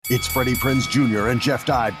It's Freddie Prinze Jr. and Jeff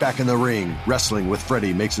Dye back in the ring. Wrestling with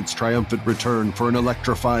Freddie makes its triumphant return for an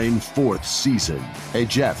electrifying 4th season. Hey,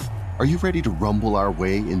 Jeff, are you ready to rumble our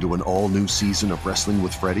way into an all-new season of Wrestling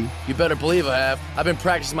with Freddie? You better believe I have. I've been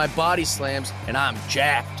practicing my body slams, and I'm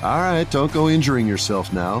jacked. All right, don't go injuring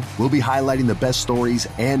yourself now. We'll be highlighting the best stories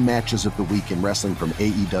and matches of the week in wrestling from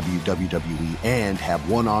AEW, WWE, and have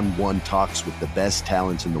one-on-one talks with the best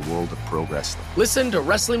talents in the world of pro wrestling. Listen to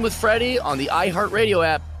Wrestling with Freddie on the iHeartRadio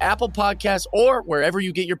app, Apple Podcasts, or wherever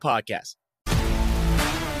you get your podcasts.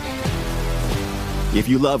 If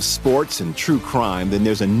you love sports and true crime, then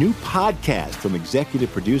there's a new podcast from executive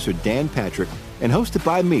producer Dan Patrick and hosted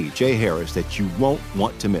by me, Jay Harris, that you won't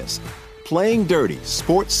want to miss. Playing Dirty: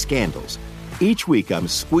 Sports Scandals. Each week, I'm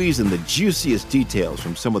squeezing the juiciest details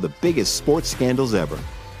from some of the biggest sports scandals ever.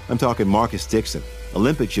 I'm talking Marcus Dixon,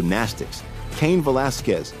 Olympic gymnastics, Cain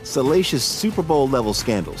Velasquez, salacious Super Bowl-level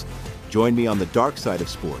scandals. Join me on the dark side of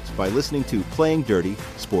sports by listening to Playing Dirty: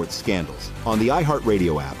 Sports Scandals on the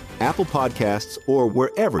iHeartRadio app, Apple Podcasts, or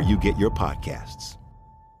wherever you get your podcasts.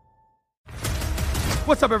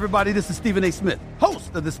 What's up, everybody? This is Stephen A. Smith,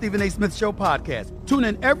 host of the Stephen A. Smith Show podcast. Tune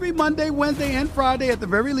in every Monday, Wednesday, and Friday at the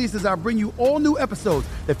very least as I bring you all new episodes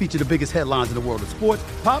that feature the biggest headlines in the world of sports,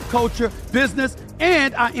 pop culture, business,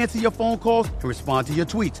 and I answer your phone calls and respond to your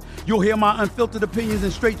tweets. You'll hear my unfiltered opinions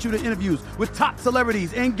and straight-shooter interviews with top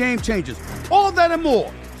celebrities and game changers. All that and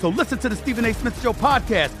more. So listen to the Stephen A. Smith Show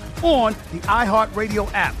podcast on the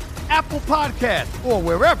iHeartRadio app, Apple Podcasts, or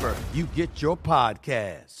wherever you get your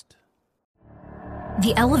podcast.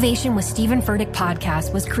 The Elevation with Stephen Furtick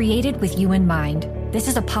podcast was created with you in mind. This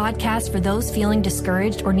is a podcast for those feeling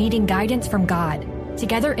discouraged or needing guidance from God.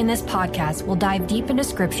 Together in this podcast, we'll dive deep into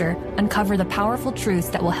Scripture, uncover the powerful truths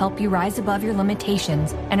that will help you rise above your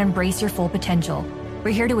limitations and embrace your full potential.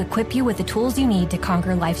 We're here to equip you with the tools you need to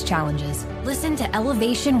conquer life's challenges. Listen to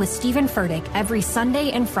Elevation with Stephen Furtick every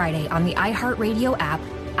Sunday and Friday on the iHeartRadio app,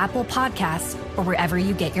 Apple Podcasts, or wherever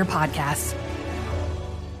you get your podcasts.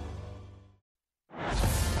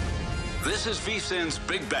 This is VSiN's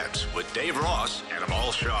Big Bets with Dave Ross and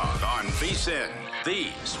Amal Shaw on VSiN, the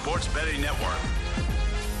sports betting network.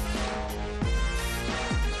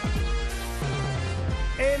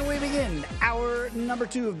 And we begin our number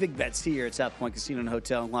 2 of Big Bets here at South Point Casino and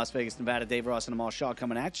Hotel in Las Vegas, Nevada. Dave Ross and Amal Shaw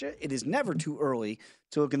coming at you. It is never too early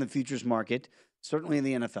to look in the futures market, certainly in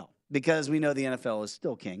the NFL, because we know the NFL is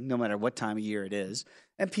still king, no matter what time of year it is.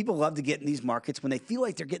 And people love to get in these markets when they feel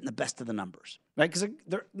like they're getting the best of the numbers, right? Because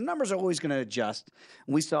the numbers are always going to adjust.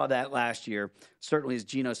 And we saw that last year, certainly as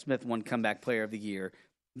Geno Smith won Comeback Player of the Year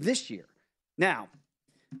this year. Now,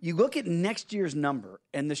 you look at next year's number,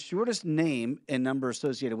 and the shortest name and number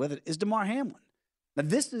associated with it is Damar Hamlin. Now,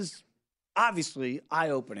 this is obviously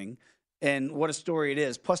eye-opening, and what a story it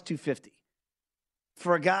is, plus 250.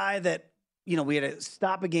 For a guy that, you know, we had to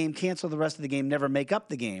stop a game, cancel the rest of the game, never make up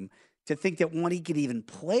the game, to think that one, he could even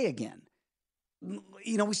play again.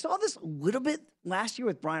 You know, we saw this a little bit last year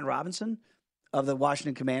with Brian Robinson of the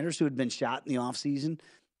Washington Commanders, who had been shot in the offseason.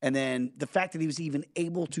 And then the fact that he was even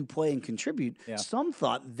able to play and contribute, some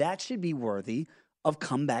thought that should be worthy of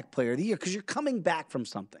Comeback Player of the Year because you're coming back from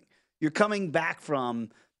something. You're coming back from,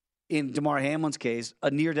 in Damar Hamlin's case, a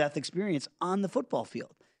near-death experience on the football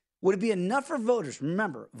field. Would it be enough for voters?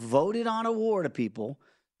 Remember, voted on award of people.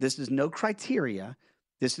 This is no criteria.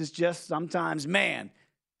 This is just sometimes, man,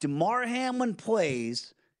 Damar Hamlin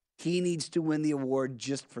plays, he needs to win the award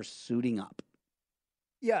just for suiting up.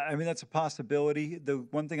 Yeah, I mean, that's a possibility. The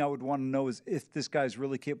one thing I would want to know is if this guy's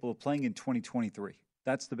really capable of playing in 2023.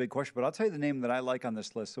 That's the big question. But I'll tell you the name that I like on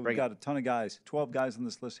this list. So we've got a ton of guys, 12 guys on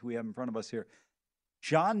this list who we have in front of us here.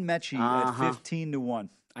 John Mechie at 15-1.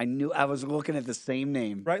 I knew I was looking at the same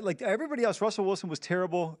name. Right? Like everybody else, Russell Wilson was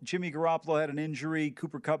terrible. Jimmy Garoppolo had an injury.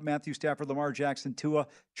 Cooper Kupp, Matthew Stafford, Lamar Jackson, Tua,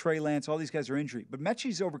 Trey Lance, all these guys are injured. But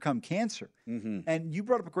Mechie's overcome cancer. And you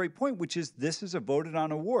brought up a great point, which is this is a voted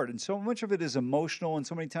on award. And so much of it is emotional. And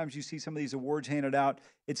so many times you see some of these awards handed out,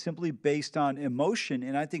 it's simply based on emotion.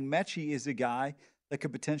 And I think Mechie is a guy that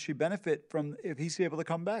could potentially benefit from if he's able to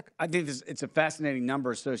come back. I think it's a fascinating number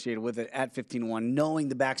associated with it at 15-1, knowing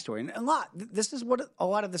the backstory. And this is what a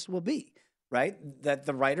lot of this will be, right? That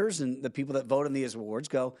the writers and the people that vote on these awards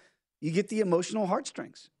go, you get the emotional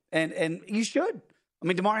heartstrings. And you should. I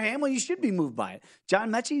mean, Damar Hamlin, you should be moved by it.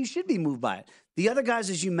 John Mechie, you should be moved by it. The other guys,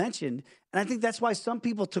 as you mentioned, and I think that's why some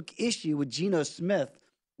people took issue with Geno Smith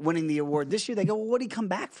winning the award this year. They go, well, what did he come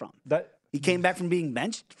back from? He came back from being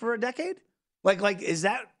benched for a decade? Like is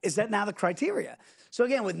that now the criteria? So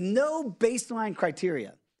again, with no baseline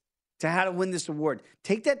criteria to how to win this award,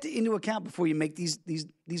 take that into account before you make these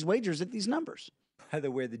wagers at these numbers. by the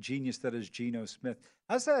way, the genius that is Geno Smith.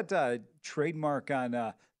 How's that trademark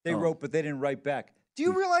on they wrote but they didn't write back? Do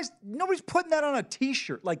you realize nobody's putting that on a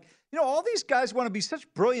T-shirt? Like, all these guys want to be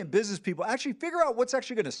such brilliant business people. Actually figure out what's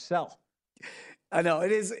actually going to sell. I know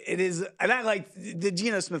it is, and I like the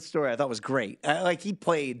Geno Smith story. I thought was great. He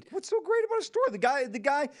played. What's so great about his story? The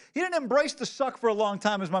guy, he didn't embrace the suck for a long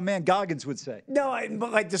time, as my man Goggins would say. No,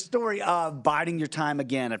 but the story of biding your time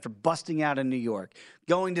again after busting out in New York,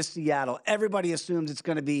 going to Seattle. Everybody assumes it's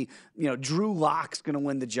going to be, Drew Lock's going to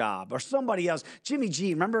win the job or somebody else. Jimmy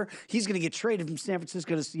G, remember, he's going to get traded from San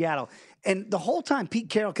Francisco to Seattle, and the whole time Pete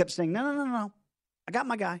Carroll kept saying, no. I got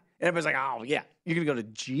my guy. And everybody's like, oh, yeah, you're going to go to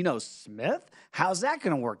Geno Smith? How's that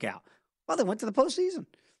going to work out? Well, they went to the postseason,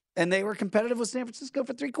 and they were competitive with San Francisco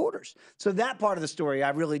for 3 quarters. So that part of the story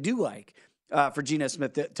I really do like for Geno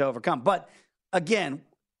Smith to overcome. But, again,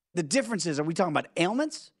 the difference is, are we talking about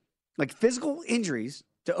ailments, like physical injuries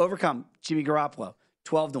to overcome Jimmy Garoppolo,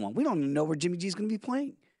 12-1? We don't even know where Jimmy G is going to be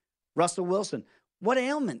playing. Russell Wilson. What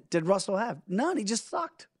ailment did Russell have? None. He just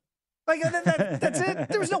sucked. That's it.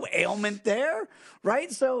 There was no ailment there,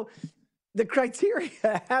 right? So the criteria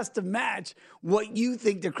has to match what you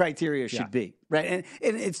think the criteria should be, right?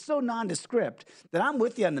 And it's so nondescript that I'm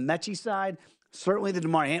with you on the Mechie side. Certainly the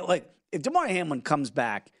Damar Hamlin. Like, if Damar Hamlin comes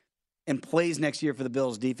back and plays next year for the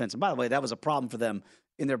Bills defense, and by the way, that was a problem for them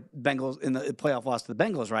in their Bengals in the playoff loss to the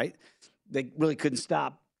Bengals, right? They really couldn't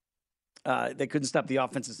stop. They couldn't stop the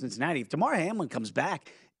offense of Cincinnati. If Damar Hamlin comes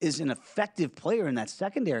back, is an effective player in that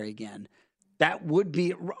secondary again, that would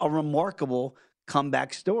be a remarkable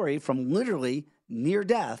comeback story from literally near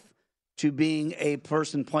death to being a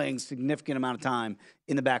person playing significant amount of time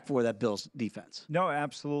in the back four of that Bills defense. No,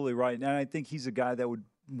 absolutely right. And I think he's a guy that would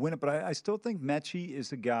win it. But I still think Mechie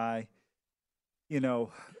is a guy, to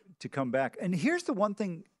come back. And here's the one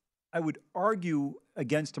thing I would argue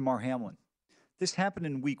against Damar Hamlin. This happened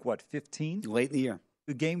in week, 15? Late in the year.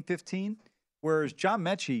 The game 15? Whereas John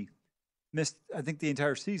Mechie missed, I think, the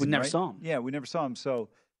entire season. We never saw him. Yeah, we never saw him. So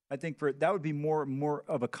I think that would be more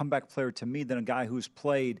of a comeback player to me than a guy who's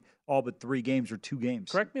played all but 3 games or 2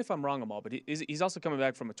 games. Correct me if I'm wrong, Amal, but he's also coming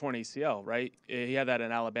back from a torn ACL, right? He had that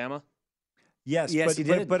in Alabama. Yes, he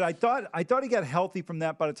did. But I thought he got healthy from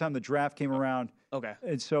that by the time the draft came around. Okay.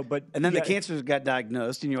 And then the cancer got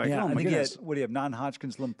diagnosed, and you're like, oh my goodness. What do you have?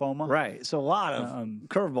 Non-Hodgkin's lymphoma. Right. So a lot of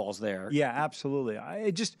curveballs there. Yeah, absolutely.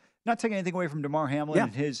 Not taking anything away from Damar Hamlin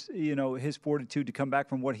and his fortitude to come back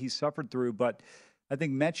from what he's suffered through, but I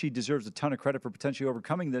think Mechie deserves a ton of credit for potentially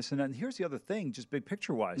overcoming this. And then here's the other thing, just big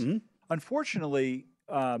picture-wise. Mm-hmm. Unfortunately,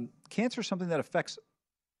 cancer is something that affects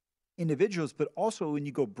individuals, but also when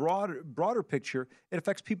you go broader picture, it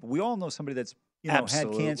affects people. We all know somebody that's had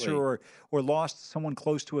cancer or lost someone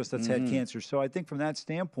close to us that's had cancer. So I think from that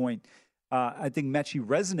standpoint, I think Mechie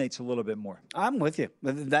resonates a little bit more. I'm with you.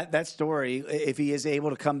 That story, if he is able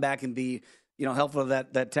to come back and be, helpful to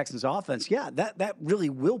that Texans offense, that really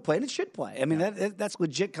will play, and it should play. I mean, that's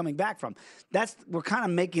legit coming back from. We're kind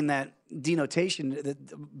of making that denotation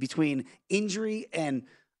between injury and,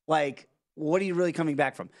 like, what are you really coming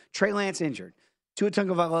back from? Trey Lance injured. Tua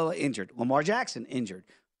Tagovailoa injured. Lamar Jackson injured.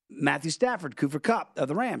 Matthew Stafford, Cooper Kupp of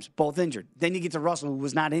the Rams, both injured. Then you get to Russell, who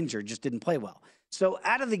was not injured, just didn't play well. So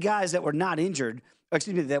out of the guys that were not injured,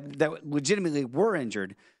 that legitimately were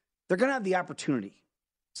injured, they're going to have the opportunity.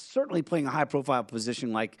 Certainly playing a high-profile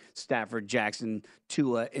position like Stafford, Jackson,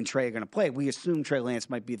 Tua, and Trey are going to play. We assume Trey Lance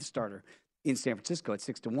might be the starter in San Francisco at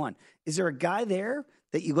 6-1. Is there a guy there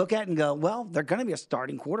that you look at and go, well, they're going to be a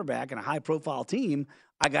starting quarterback in a high-profile team?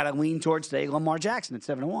 I got to lean towards, say, Lamar Jackson at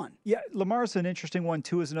 7-1. Yeah, Lamar's an interesting one.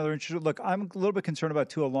 Tua is another interesting. Look, I'm a little bit concerned about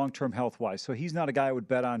Tua long-term health-wise, so he's not a guy I would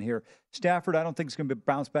bet on here. Stafford, I don't think is going to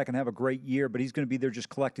bounce back and have a great year, but he's going to be there just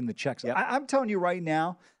collecting the checks. Yep. I'm telling you right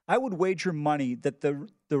now, I would wager money that the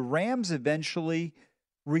Rams eventually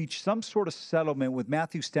reach some sort of settlement with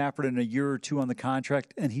Matthew Stafford in a year or 2 on the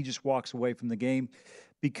contract, and he just walks away from the game,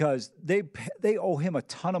 because they owe him a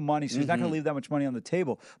ton of money, so he's not going to leave that much money on the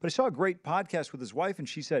table. But I saw a great podcast with his wife, and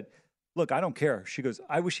she said, look, I don't care. She goes,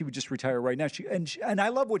 I wish he would just retire right now. And I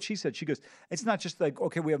love what she said. She goes, it's not just like,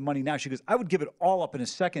 okay, we have money now. She goes, I would give it all up in a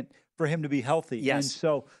second for him to be healthy. Yes. And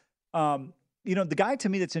so, the guy to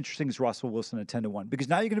me that's interesting is Russell Wilson at 10-1, because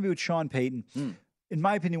now you're going to be with Sean Payton. In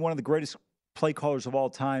my opinion, one of the greatest play callers of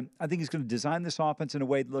all time. I think he's going to design this offense in a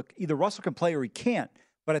way, look, either Russell can play or he can't.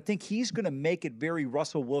 But I think he's going to make it very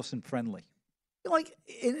Russell Wilson friendly.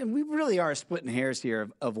 And we really are splitting hairs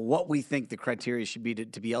here of what we think the criteria should be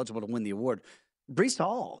to be eligible to win the award. Breece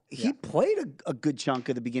Hall, he played a good chunk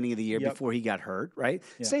of the beginning of the year before he got hurt, right?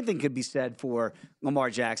 Yeah. Same thing could be said for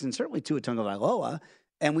Lamar Jackson, certainly Tua Tagovailoa.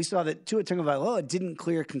 And we saw that Tua Tagovailoa didn't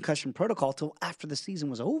clear concussion protocol till after the season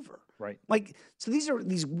was over. Right. Like, so these are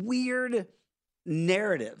these weird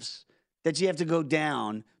narratives that you have to go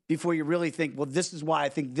down before you really think, well, this is why I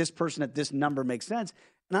think this person at this number makes sense.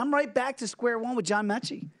 And I'm right back to square one with John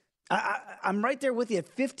Mechie. I'm right there with you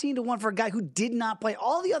at 15-1 for a guy who did not play.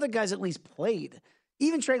 All the other guys at least played.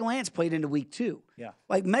 Even Trey Lance played into week 2. Yeah.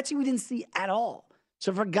 Like Mechie, we didn't see at all.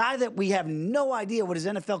 So for a guy that we have no idea what his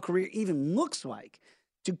NFL career even looks like,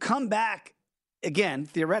 to come back, again,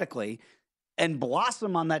 theoretically, and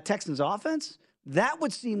blossom on that Texans offense, that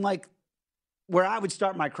would seem like where I would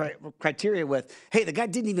start my criteria with, hey, the guy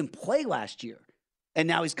didn't even play last year, and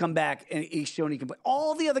now he's come back and he's shown he can play.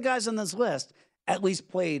 All the other guys on this list at least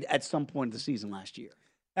played at some point of the season last year.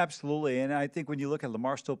 Absolutely. And I think when you look at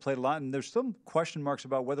Lamar still played a lot, and there's some question marks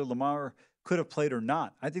about whether Lamar could have played or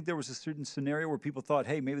not. I think there was a certain scenario where people thought,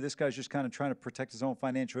 hey, maybe this guy's just kind of trying to protect his own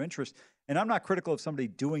financial interest. And I'm not critical of somebody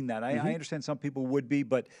doing that. I understand some people would be,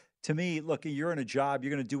 but to me, look, you're in a job, you're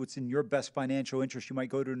going to do what's in your best financial interest. You might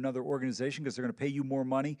go to another organization because they're going to pay you more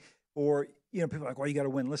money, or, people are like, well, you got to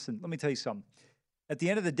win. Listen, let me tell you something. At the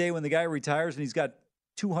end of the day, when the guy retires and he's got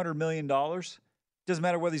 $200 million, doesn't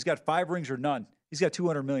matter whether he's got 5 rings or none. He's got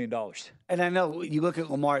 $200 million. And I know you look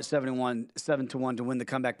at Lamar at 7-1 to win the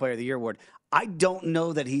Comeback Player of the Year award. I don't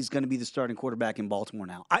know that he's going to be the starting quarterback in Baltimore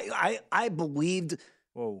now. I believed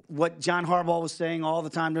what John Harbaugh was saying all the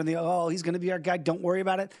time during he's going to be our guy. Don't worry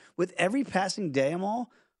about it. With every passing day,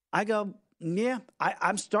 I go, yeah,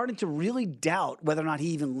 I'm starting to really doubt whether or not he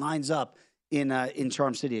even lines up in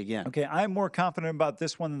Charm City again. Okay, I'm more confident about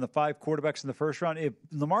this one than the 5 quarterbacks in the first round. If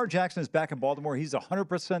Lamar Jackson is back in Baltimore, he's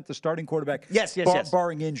 100% the starting quarterback. Yes.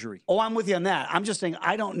 Barring injury. Oh, I'm with you on that. I'm just saying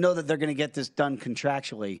I don't know that they're going to get this done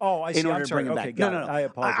contractually. Oh, I see. In order to bring him back. No. I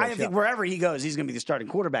apologize. I think wherever he goes, he's going to be the starting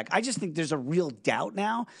quarterback. I just think there's a real doubt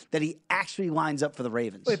now that he actually lines up for the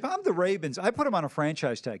Ravens. If I'm the Ravens, I put him on a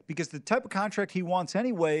franchise tag because the type of contract he wants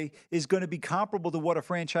anyway is going to be comparable to what a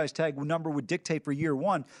franchise tag number would dictate for year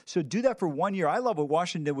 1. So do that for 1 year. I love what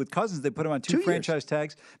Washington did with Cousins. They put him on 2 franchise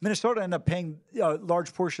tags. Minnesota ended up paying a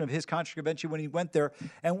large portion of his contract eventually when he went there.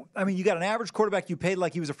 And, you got an average quarterback you paid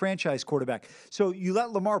like he was a franchise quarterback. So you let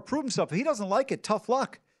Lamar prove himself. If he doesn't like it, tough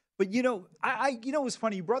luck. But, it was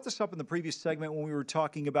funny. You brought this up in the previous segment when we were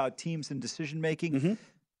talking about teams and decision-making. Mm-hmm.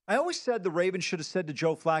 I always said the Ravens should have said to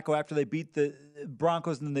Joe Flacco after they beat the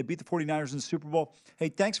Broncos and then they beat the 49ers in the Super Bowl, hey,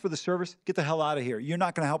 thanks for the service. Get the hell out of here. You're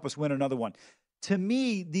not going to help us win another one. To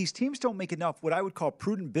me, these teams don't make enough what I would call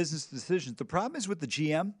prudent business decisions. The problem is with the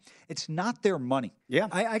GM, it's not their money. Yeah.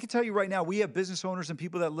 I can tell you right now, we have business owners and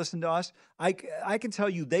people that listen to us. I can tell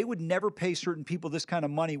you they would never pay certain people this kind of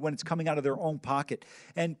money when it's coming out of their own pocket.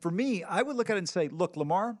 And for me, I would look at it and say, look,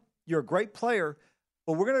 Lamar, you're a great player,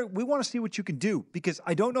 but we want to see what you can do because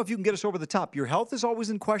I don't know if you can get us over the top. Your health is always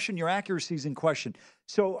in question. Your accuracy is in question.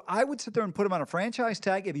 So I would sit there and put him on a franchise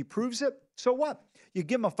tag. If he proves it, so what? You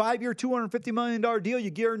give him a 5-year, $250 million deal.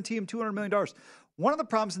 You guarantee him $200 million. One of the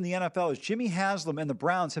problems in the NFL is Jimmy Haslam and the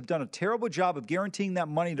Browns have done a terrible job of guaranteeing that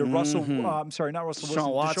money to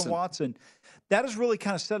Deshaun Watson. That has really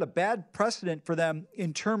kind of set a bad precedent for them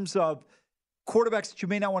in terms of quarterbacks that you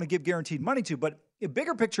may not want to give guaranteed money to. But a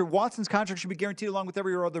bigger picture, Watson's contract should be guaranteed along with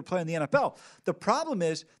every other player in the NFL. The problem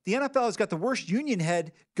is the NFL has got the worst union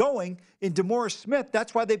head going in DeMaurice Smith.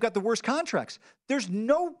 That's why they've got the worst contracts. There's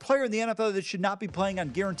no player in the NFL that should not be playing on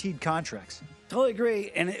guaranteed contracts. Totally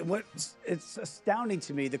agree. And it's astounding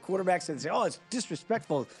to me, the quarterbacks that say, oh, it's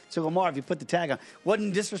disrespectful to Lamar if you put the tag on.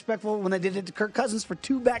 Wasn't disrespectful when they did it to Kirk Cousins for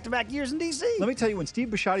 2 back-to-back years in D.C. Let me tell you, when Steve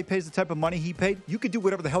Bisciotti pays the type of money he paid, you could do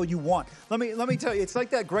whatever the hell you want. Let me tell you, it's like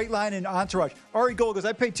that great line in Entourage. Ari Gold goes,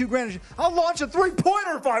 I paid $2,000. I'll launch a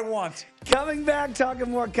 3-pointer if I want. Coming back, talking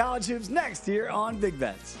more college hoops next here on Big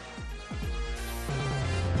Bets.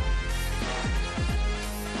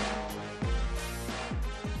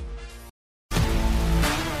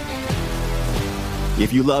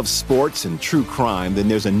 If you love sports and true crime, then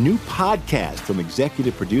there's a new podcast from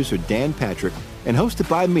executive producer Dan Patrick and hosted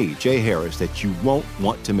by me, Jay Harris, that you won't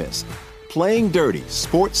want to miss. Playing Dirty: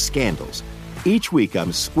 Sports Scandals. Each week,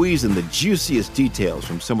 I'm squeezing the juiciest details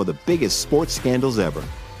from some of the biggest sports scandals ever.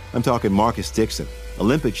 I'm talking Marcus Dixon,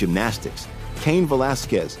 Olympic gymnastics, Cain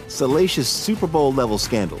Velasquez, salacious Super Bowl-level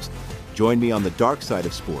scandals. Join me on the dark side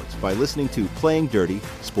of sports by listening to Playing Dirty: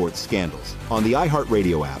 Sports Scandals on the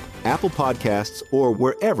iHeartRadio app, Apple Podcasts, or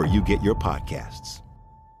wherever you get your podcasts.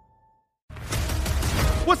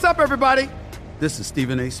 What's up, everybody? This is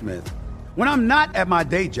Stephen A. Smith. When I'm not at my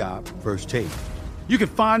day job, First Take, you can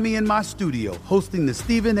find me in my studio hosting the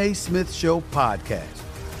Stephen A. Smith Show podcast.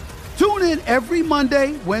 Tune in every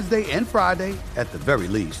Monday, Wednesday, and Friday at the very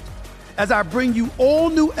least. as I bring you all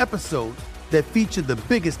new episodes that feature the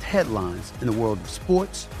biggest headlines in the world of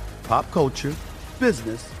sports, pop culture,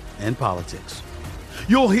 business, and politics.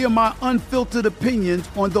 You'll hear my unfiltered opinions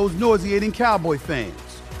on those nauseating Cowboy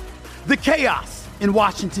fans, the chaos in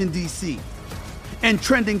Washington, D.C., and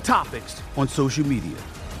trending topics on social media,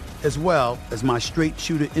 as well as my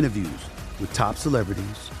straight-shooter interviews with top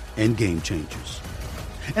celebrities and game changers.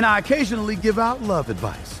 And I occasionally give out love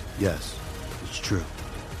advice. Yes, it's true.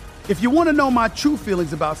 If you want to know my true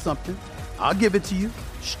feelings about something, I'll give it to you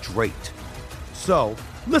straight. So,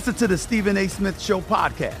 listen to the Stephen A. Smith Show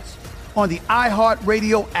podcast on the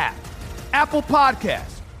iHeartRadio app, Apple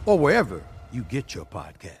Podcasts, or wherever you get your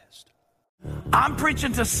podcast. I'm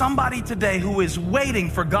preaching to somebody today who is waiting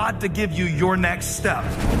for God to give you your next step.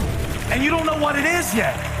 And you don't know what it is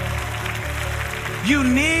yet. You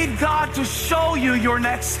need God to show you your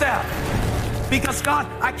next step. Because God,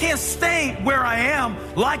 I can't stay where I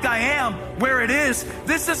am, like I am, where it is.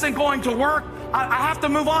 This isn't going to work. I have to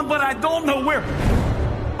move on, but I don't know where.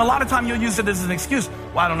 A lot of time you'll use it as an excuse.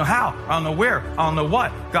 Well, I don't know how. I don't know where. I don't know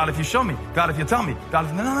what. God, if you show me. God, if you tell me. God,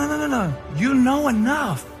 if... No. You know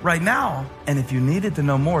enough right now. And if you needed to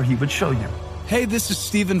know more, he would show you. Hey, this is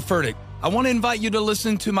Stephen Furtick. I want to invite you to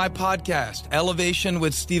listen to my podcast, Elevation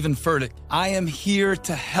with Stephen Furtick. I am here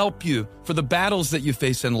to help you for the battles that you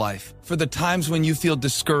face in life, for the times when you feel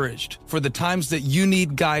discouraged, for the times that you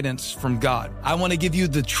need guidance from God. I want to give you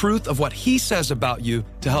the truth of what he says about you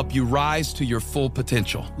to help you rise to your full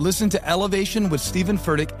potential. Listen to Elevation with Stephen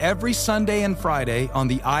Furtick every Sunday and Friday on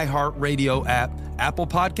the iHeartRadio app, Apple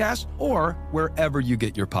Podcasts, or wherever you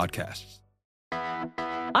get your podcasts.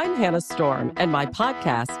 I'm Hannah Storm, and my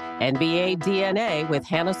podcast, NBA DNA with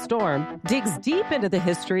Hannah Storm, digs deep into the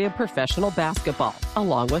history of professional basketball,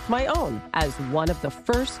 along with my own, as one of the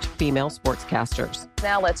first female sportscasters.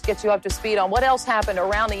 Now let's get you up to speed on what else happened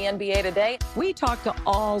around the NBA today. We talk to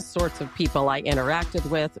all sorts of people I interacted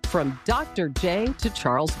with, from Dr. J to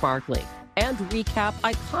Charles Barkley, and recap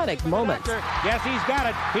iconic moments. Yes, he's got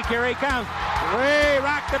it. Here he comes. Way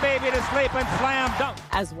rock the baby to sleep and slam dunk.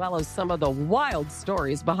 As well as some of the wild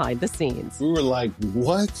stories behind the scenes. We were like,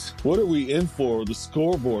 what? What are we in for? The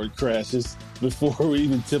scoreboard crashes before we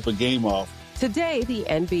even tip a game off. Today, the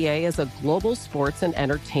NBA is a global sports and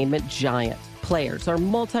entertainment giant. Players are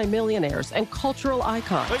multimillionaires and cultural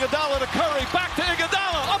icons. Iguodala to Curry, back to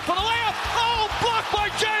Iguodala, up for the layup. Oh, blocked by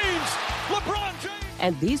James. LeBron James.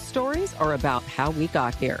 And these stories are about how we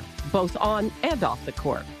got here, both on and off the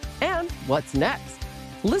court. And what's next?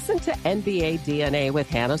 Listen to NBA DNA with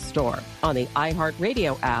Hannah Storm on the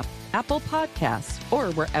iHeartRadio app, Apple Podcasts,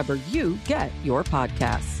 or wherever you get your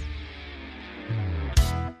podcasts.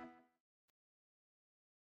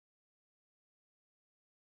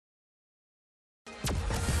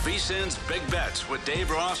 VSiN's Big Bets with Dave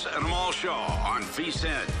Ross and Amal Shaw on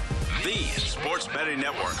VSiN, the sports betting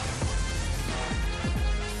network.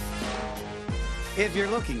 If you're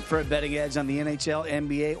looking for a betting edge on the NHL,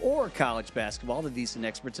 NBA, or college basketball, the VSiN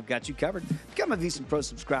experts have got you covered. Become a VSiN Pro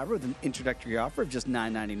subscriber with an introductory offer of just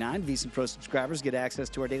 $9.99. VSiN Pro subscribers get access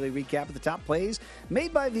to our daily recap of the top plays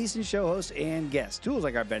made by VSiN show hosts and guests. Tools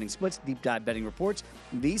like our betting splits, deep dive betting reports,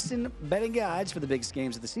 VSiN betting guides for the biggest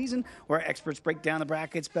games of the season, where experts break down the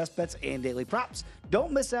brackets, best bets, and daily props.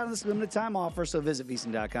 Don't miss out on this limited time offer, so visit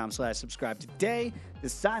VSiN.com/subscribe today to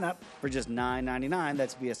sign up for just $9.99.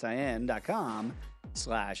 That's VSIN.com/subscribe.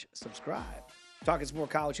 Talking some more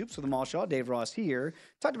college hoops with Amal Shaw, Dave Ross here.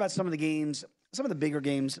 Talked about some of the games, some of the bigger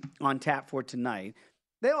games on tap for tonight.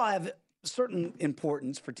 They all have certain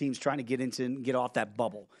importance for teams trying to get into and get off that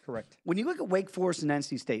bubble. Correct. When you look at Wake Forest and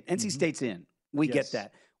NC State, NC State's in. We get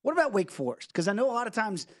that. What about Wake Forest? Because I know a lot of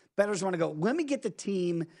times bettors want to go, let me get the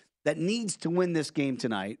team that needs to win this game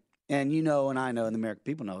tonight. And you know, and I know, and the American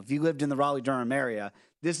people know, if you lived in the Raleigh-Durham area,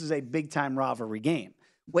 this is a big-time rivalry game.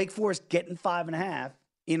 Wake Forest getting 5.5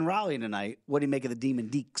 in Raleigh tonight. What do you make of the Demon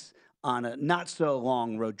Deacs on a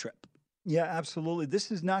not-so-long road trip? Yeah, absolutely.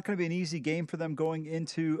 This is not going to be an easy game for them going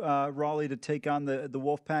into Raleigh to take on the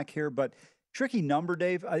Wolfpack here, but tricky number,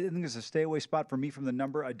 Dave. I think it's a stay-away spot for me from the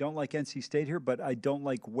number. I don't like NC State here, but I don't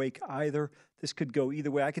like Wake either. This could go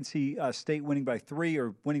either way. I can see State winning by 3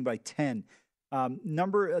 or winning by 10.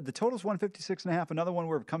 The total's 156.5. Another one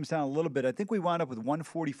where it comes down a little bit. I think we wound up with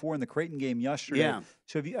 144 in the Creighton game yesterday. Yeah.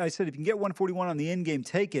 So I said if you can get 141 on the in-game,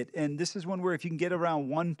 take it. And this is one where if you can get around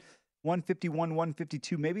 151,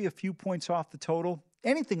 152, maybe a few points off the total,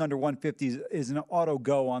 anything under 150 is an auto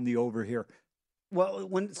go on the over here. Well,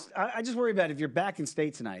 I just worry about if you're back in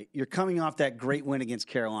state tonight, you're coming off that great win against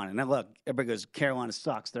Carolina. Now, look, everybody goes, Carolina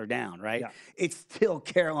sucks. They're down, right? Yeah. It's still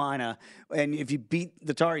Carolina. And if you beat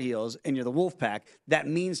the Tar Heels and you're the Wolfpack, that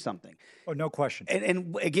means something. Oh, no question.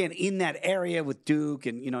 And again, in that area with Duke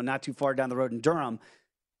and, not too far down the road in Durham,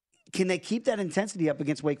 can they keep that intensity up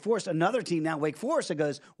against Wake Forest? Another team now, Wake Forest, that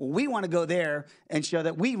goes, well, we want to go there and show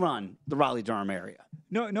that we run the Raleigh-Durham area.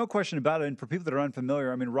 No question about it. And for people that are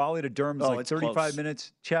unfamiliar, I mean, Raleigh to Durham is like 35 close.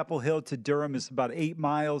 minutes. Chapel Hill to Durham is about 8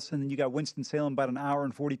 miles. And then you got Winston-Salem about an hour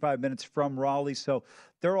and 45 minutes from Raleigh. So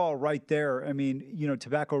they're all right there. I mean,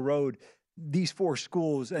 Tobacco Road, these 4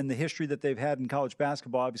 schools and the history that they've had in college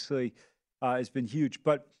basketball obviously has been huge.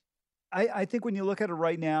 But I think when you look at it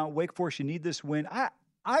right now, Wake Forest, you need this win.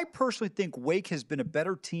 I personally think Wake has been a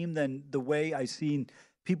better team than the way I've seen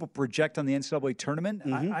people project on the NCAA tournament.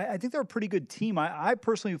 Mm-hmm. I think they're a pretty good team. I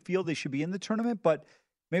personally feel they should be in the tournament, but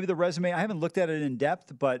maybe the resume, I haven't looked at it in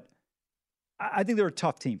depth, but I think they're a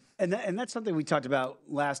tough team. And that's something we talked about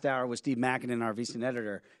last hour with Steve Mackinnon, our VSiN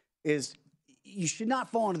editor, is you should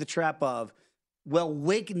not fall into the trap of, well,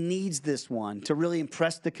 Wake needs this one to really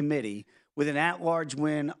impress the committee with an at-large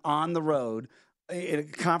win on the road, a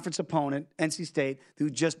conference opponent, NC State,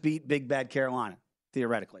 who just beat Big Bad Carolina,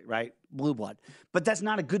 theoretically, right? Blue blood. But that's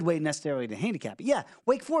not a good way necessarily to handicap it. Yeah,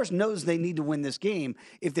 Wake Forest knows they need to win this game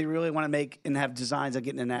if they really want to make and have designs on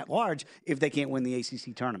getting an at-large if they can't win the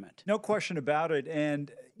ACC tournament. No question about it.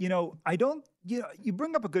 And, you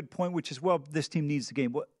bring up a good point, which is, well, this team needs the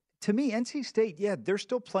game. Well, to me, NC State, yeah, they're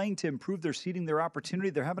still playing to improve their seeding, their opportunity.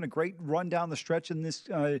 They're having a great run down the stretch in this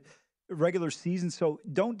regular season, so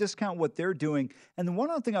don't discount what they're doing. And the one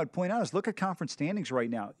other thing I would point out is look at conference standings right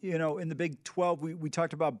now. In the Big 12, we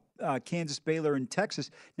talked about Kansas, Baylor, and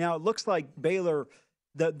Texas. Now, it looks like Baylor,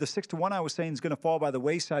 the 6-1 I was saying, is going to fall by the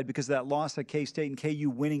wayside because of that loss at K-State and KU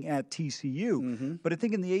winning at TCU. Mm-hmm. But I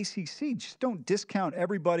think in the ACC, just don't discount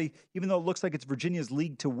everybody, even though it looks like it's Virginia's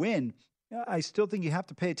league to win. I still think you have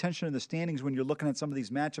to pay attention to the standings when you're looking at some of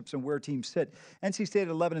these matchups and where teams sit. NC State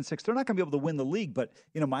at 11-6, they're not going to be able to win the league, but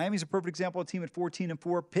Miami's a perfect example of a team at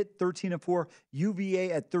 14-4, Pitt 13-4,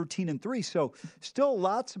 UVA at 13-3. So still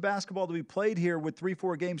lots of basketball to be played here with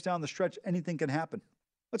 3-4 games down the stretch. Anything can happen.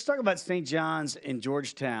 Let's talk about St. John's and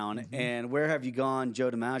Georgetown, and where have you gone, Joe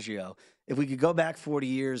DiMaggio? If we could go back 40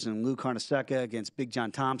 years and Lou Carnesecca against Big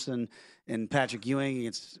John Thompson and Patrick Ewing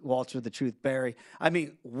against Walter the Truth Berry, I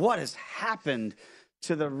mean, what has happened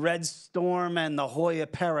to the Red Storm and the Hoya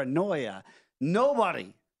Paranoia?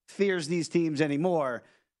 Nobody fears these teams anymore.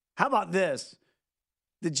 How about this?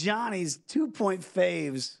 The Johnnies 2-point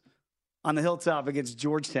faves on the Hilltop against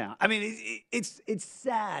Georgetown. I mean, it's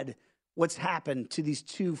sad what's happened to these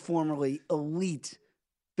two formerly elite,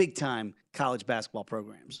 big-time college basketball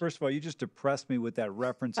programs. First of all, you just depressed me with that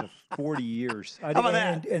reference of 40 years. How about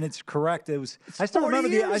that? And it's correct. I still remember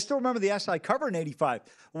the SI cover in '85.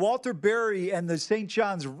 Walter Berry and the St.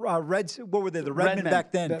 John's Reds. What were they? The Redmen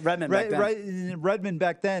back then. Redmen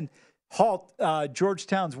back then. Halt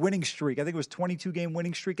Georgetown's winning streak. I think it was 22-game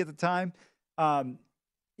winning streak at the time.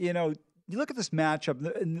 You look at this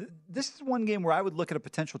matchup, and this is one game where I would look at a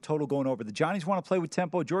potential total going over. The Johnnies want to play with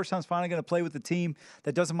tempo. Georgetown's finally going to play with the team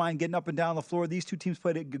that doesn't mind getting up and down the floor. These two teams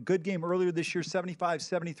played a good game earlier this year,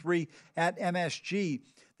 75-73 at MSG.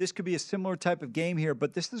 This could be a similar type of game here,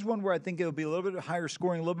 but this is one where I think it'll be a little bit higher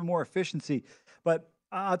scoring, a little bit more efficiency. But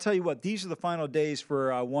I'll tell you what, these are the final days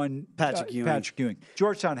for Patrick Ewing.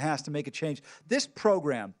 Georgetown has to make a change. This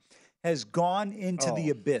program has gone into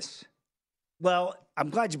the abyss. Well, I'm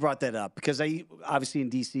glad you brought that up because I obviously in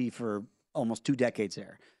D.C. for almost 2 decades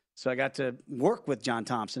there. So I got to work with John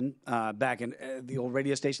Thompson back in the old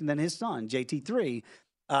radio station. Then his son, JT3,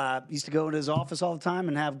 used to go into his office all the time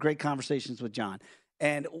and have great conversations with John.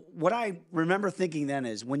 And what I remember thinking then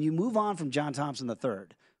is when you move on from John Thompson III,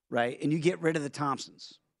 right, and you get rid of the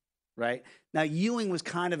Thompsons, right? Now, Ewing was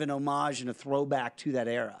kind of an homage and a throwback to that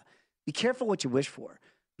era. Be careful what you wish for.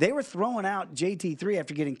 They were throwing out JT3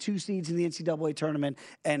 after getting 2 seeds in the NCAA tournament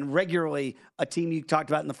and regularly a team you talked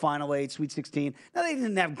about in the Final 8, Sweet 16. Now, they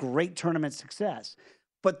didn't have great tournament success,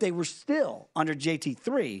 but they were still, under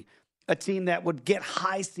JT3, a team that would get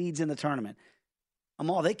high seeds in the tournament.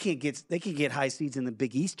 They can't get high seeds in the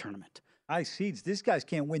Big East tournament. High seeds. These guys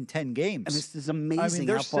can't win 10 games. And this is amazing. I mean,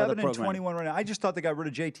 they're how far 7-21 right now. I just thought they got rid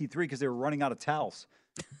of JT3 because they were running out of towels.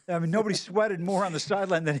 I mean, nobody sweated more on the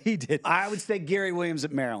sideline than he did. I would say Gary Williams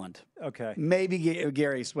at Maryland. Okay. Maybe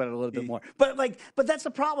Gary sweated a little bit more. But that's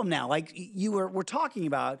the problem now. Like we're talking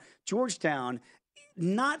about Georgetown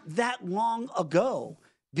not that long ago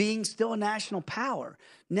being still a national power,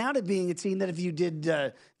 now to being a team that if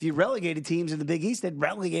you relegated teams in the Big East, they'd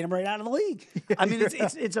relegate them right out of the league. I mean,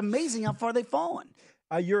 it's amazing how far they've fallen.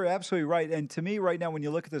 You're absolutely right. And to me right now, when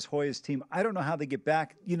you look at this Hoyas team, I don't know how they get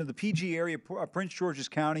back. You know, the PG area, Prince George's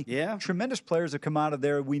County, tremendous players have come out of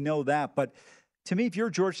there. We know that. But to me, if you're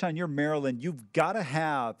Georgetown, you're Maryland, you've got to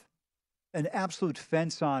have an absolute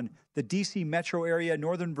fence on the D.C. metro area,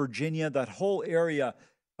 Northern Virginia, that whole area,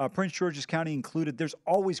 Prince George's County included. There's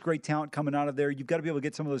always great talent coming out of there. You've got to be able to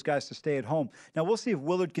get some of those guys to stay at home. Now, we'll see if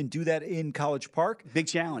Willard can do that in College Park. Big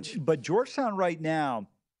challenge. But Georgetown right now,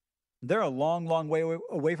 they're a long, long way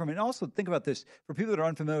away from it. And also think about this, for people that are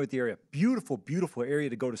unfamiliar with the area, beautiful, beautiful area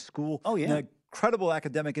to go to school. Oh, yeah. An incredible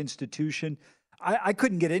academic institution. I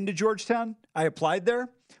couldn't get into Georgetown. I applied there.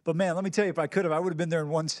 But, man, let me tell you, if I could have, I would have been there in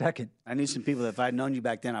 1 second. I knew some people that if I'd known you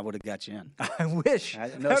back then, I would have got you in. I wish.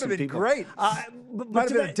 That would have been great. Might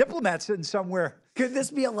have been a diplomat sitting somewhere. Could this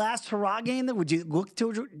be a last hurrah game? That would you look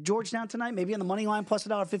to Georgetown tonight, maybe on the money line plus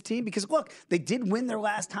 $1.15? Because, look, they did win their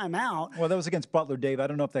last time out. Well, that was against Butler, Dave. I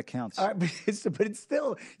don't know if that counts. All right, but it's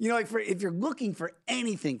still, you know, like if you're looking for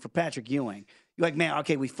anything for Patrick Ewing, you're like, man,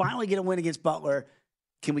 okay, we finally get a win against Butler.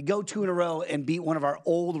 Can we go 2 in a row and beat one of our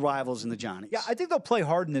old rivals in the Johnnies? Yeah, I think they'll play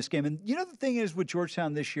hard in this game. And you know the thing is with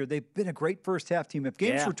Georgetown this year, they've been a great first half team. If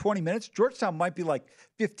games were 20 minutes, Georgetown might be like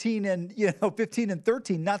 15 and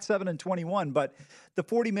 13, not 7 and 21. But the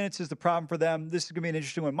 40 minutes is the problem for them. This is going to be an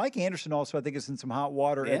interesting one. Mike Anderson also, I think, is in some hot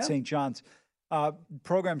water at St. John's.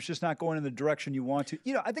 Program's just not going in the direction you want to.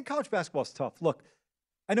 You know, I think college basketball is tough. Look,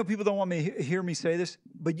 I know people don't want me to hear me say this,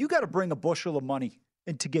 but you got to bring a bushel of money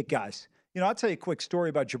in to get guys. You know, I'll tell you a quick story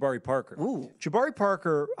about Jabari Parker. Ooh. Jabari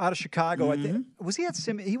Parker out of Chicago, I think, was he at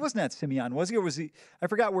he wasn't at Simeon, was he? Or was he? I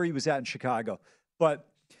forgot where he was at in Chicago. But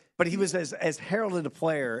he was as heralded a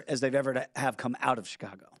player as they've ever have come out of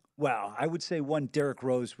Chicago. Wow, I would say one Derrick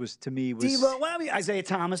Rose was, to me, was... Isaiah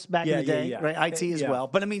Thomas back in the day, right? IT as well.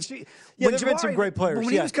 But, I mean... there's been some great players. But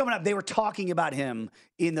when he was coming up, they were talking about him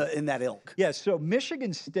in that ilk. Yeah, so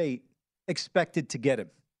Michigan State expected to get him.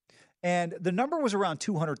 And the number was around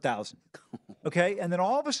 200,000, okay? And then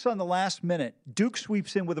all of a sudden, the last minute, Duke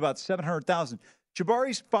sweeps in with about 700,000.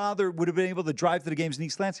 Jabari's father would have been able to drive to the games in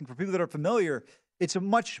East Lansing. For people that are familiar, it's a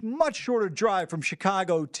much, much shorter drive from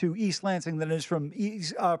Chicago to East Lansing than it is from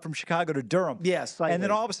Chicago to Durham. Yes. And then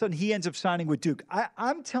all of a sudden, he ends up signing with Duke.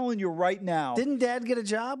 I'm telling you right now. Didn't Dad get a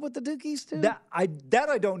job with the Dukies, too? That I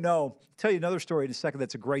don't know. I'll tell you another story in a second.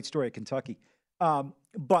 That's a great story at Kentucky.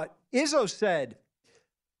 But Izzo said...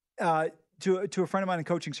 to a friend of mine in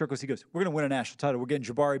coaching circles, he goes, we're going to win a national title. We're getting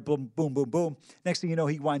Jabari, boom, boom, boom, boom. Next thing you know,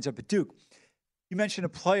 he winds up at Duke. You mentioned a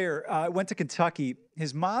player, went to Kentucky.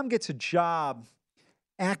 His mom gets a job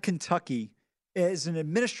at Kentucky as an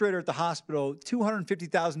administrator at the hospital,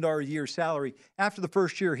 $250,000 a year salary. After the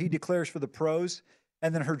first year, he declares for the pros,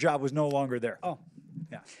 and then her job was no longer there. Oh.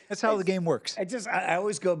 Yeah, that's how the game works. I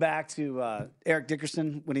always go back to Eric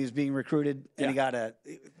Dickerson when he was being recruited, and he got a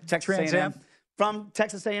Texas Trans A&M. Am. From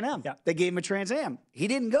Texas A&M. Yeah. They gave him a Trans Am. He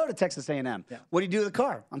didn't go to Texas A&M. Yeah. What do you do with the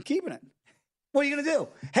car? I'm keeping it. What are you going to do?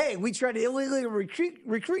 Hey, we tried to illegally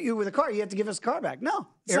recruit you with a car. You have to give us a car back. No,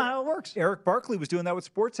 that's not how it works. Eric Barkley was doing that with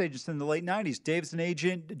sports agents in the late 90s. Dave's an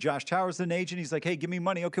agent. Josh Towers is an agent. He's like, hey, give me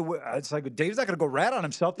money. Okay, it's like Dave's not going to go rat on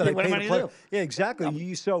himself that I paid to play. Yeah,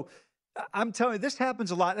 exactly. So I'm telling you, this happens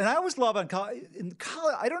a lot. And I always love in college,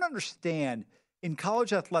 I don't understand. In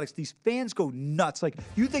college athletics, these fans go nuts. Like,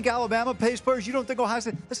 you think Alabama pays players? You don't think Ohio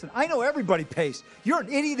State? Listen, I know everybody pays. You're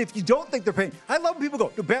an idiot if you don't think they're paying. I love when people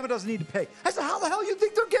go, Alabama doesn't need to pay. I said, how the hell you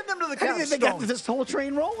think they're getting them to the capstone? They got this whole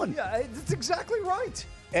train rolling. Yeah, that's exactly right.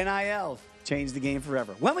 NIL changed the game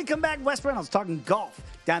forever. When we come back, Wes Reynolds talking golf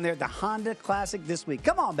down there at the Honda Classic this week.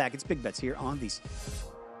 Come on back. It's Big Bets here on VSiN.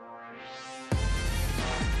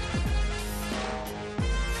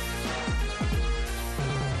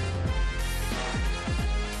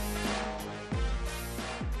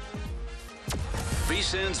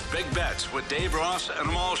 VSiN's Big Bets with Dave Ross and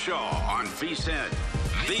Amal Shaw on VSiN,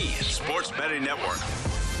 the sports betting network.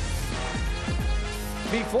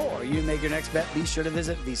 Before you make your next bet, be sure to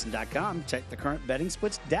visit VSiN.com. Check the current betting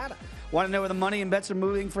splits data. Want to know where the money and bets are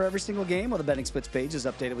moving for every single game? Well, the betting splits page is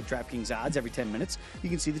updated with DraftKings odds every 10 minutes. You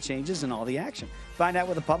can see the changes and all the action. Find out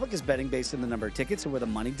where the public is betting based on the number of tickets or where the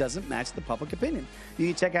money doesn't match the public opinion. You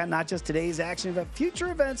can check out not just today's action, but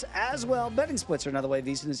future events as well. Betting splits are another way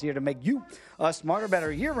VSiN is here to make you a smarter,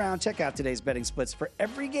 better year-round. Check out today's betting splits for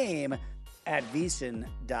every game at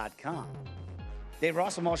VSiN.com. Dave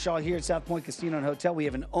Ross, Amal Shaw here at South Point Casino and Hotel. We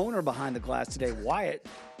have an owner behind the glass today, Wyatt,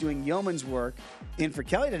 doing yeoman's work in for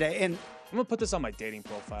Kelly today. And I'm going to put this on my dating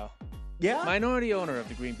profile. Yeah. Minority owner of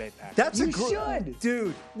the Green Bay Packers. That's You a should.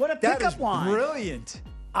 dude. What a That pickup is line. brilliant.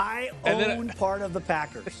 I own part of the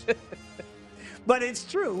Packers. But it's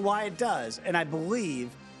true why it does. And I believe,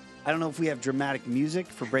 I don't know if we have dramatic music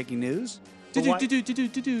for breaking news. There it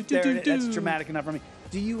is. That's dramatic enough for me.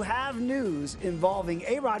 Do you have news involving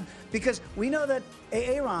A-Rod? Because we know that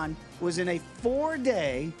Aaron was in a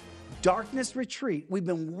 4-day darkness retreat. We've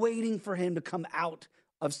been waiting for him to come out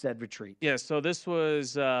of said retreat. Yeah, so this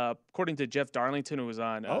was, according to Jeff Darlington, who was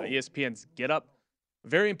on ESPN's Get Up, a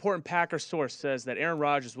very important Packers source says that Aaron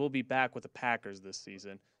Rodgers will be back with the Packers this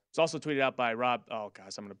season. It's also tweeted out by Rob, I'm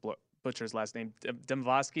going to butcher his last name,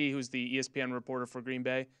 Demvosky, who's the ESPN reporter for Green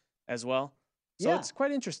Bay as well. So it's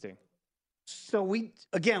quite interesting. So we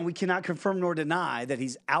cannot confirm nor deny that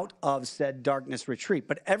he's out of said darkness retreat.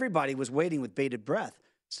 But everybody was waiting with bated breath,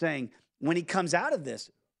 saying when he comes out of this,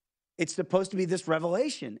 it's supposed to be this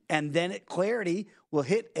revelation. And then clarity will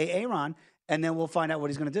hit Aaron, and then we'll find out what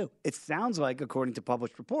he's going to do. It sounds like, according to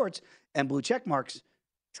published reports and blue check marks,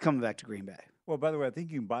 he's coming back to Green Bay. Well, by the way, I think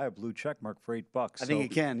you can buy a blue check mark for $8. I think you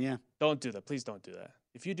can, yeah. Don't do that. Please don't do that.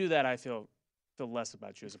 If you do that, I feel less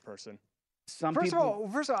about you as a person. First of all,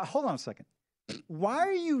 hold on a second. Why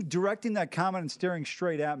are you directing that comment and staring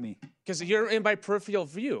straight at me? Because you're in my peripheral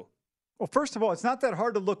view. Well, first of all, it's not that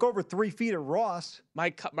hard to look over 3 feet at Ross.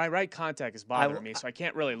 My right contact is bothering me, so I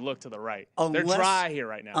can't really look to the right. They're dry here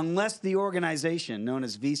right now. Unless the organization known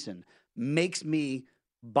as VSiN makes me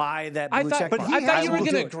buy that blue check mark. I thought you were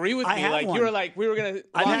going to agree with me. Like you were like, we were going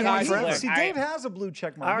to. See, Dave has a blue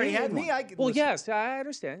check mark. I already had me. Yes, I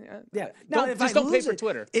understand. Yeah. Now, if just I don't pay lose for it,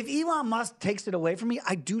 Twitter. If Elon Musk takes it away from me,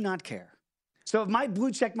 I do not care. So if my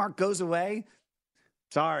blue check mark goes away,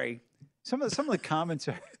 sorry. Some of the comments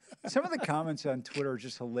are. Some of the comments on Twitter are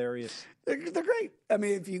just hilarious. They're great. I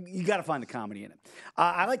mean, if you got to find the comedy in it.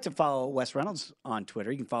 I like to follow Wes Reynolds on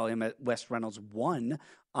Twitter. You can follow him at Wes Reynolds 1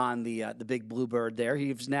 on the Big Bluebird there.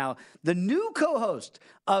 He's now the new co-host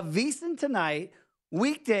of VSiN Tonight,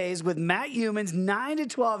 weekdays with Matt Humans, 9 to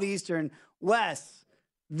 12 Eastern. Wes,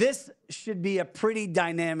 this should be a pretty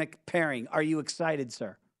dynamic pairing. Are you excited,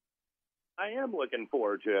 sir? I am looking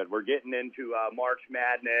forward to it. We're getting into March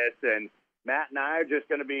Madness, and Matt and I are just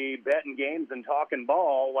going to be betting games and talking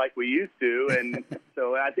ball like we used to, and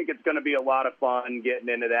so I think it's going to be a lot of fun getting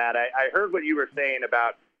into that. I heard what you were saying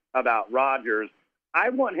about Rodgers. I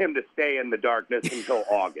want him to stay in the darkness until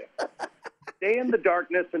August. Stay in the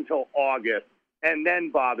darkness until August, and then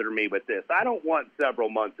bother me with this. I don't want several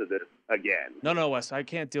months of this again. No, Wes, I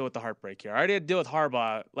can't deal with the heartbreak here. I already had to deal with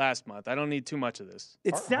Harbaugh last month. I don't need too much of this.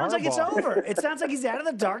 It sounds like it's over. It sounds like he's out of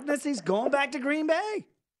the darkness. He's going back to Green Bay.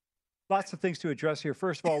 Lots of things to address here.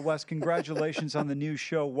 First of all, Wes, congratulations on the new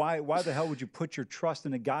show. Why the hell would you put your trust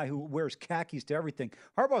in a guy who wears khakis to everything?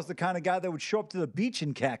 Harbaugh's the kind of guy that would show up to the beach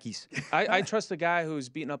in khakis. I trust the guy who's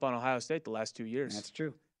beaten up on Ohio State the last 2 years. That's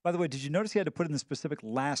true. By the way, did you notice he had to put in the specific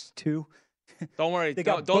last two? Don't worry.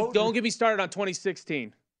 Don't get me started on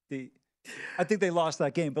 2016. I think they lost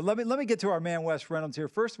that game. But let me get to our man, Wes Reynolds, here.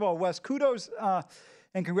 First of all, Wes, kudos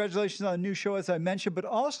and congratulations on the new show, as I mentioned. But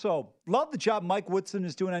also, love the job Mike Woodson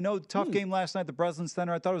is doing. I know, tough game last night at the Breslin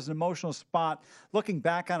Center. I thought it was an emotional spot. Looking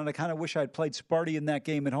back on it, I kind of wish I had played Sparty in that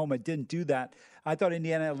game at home. I didn't do that. I thought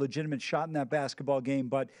Indiana had a legitimate shot in that basketball game.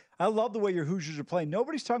 But I love the way your Hoosiers are playing.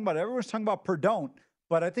 Nobody's talking about it. Everyone's talking about Perdon't.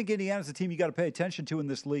 But I think Indiana's a team you got to pay attention to in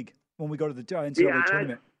this league when we go to the NCAA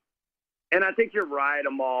tournament. And I think you're right,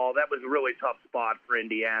 Amal. That was a really tough spot for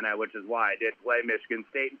Indiana, which is why I did play Michigan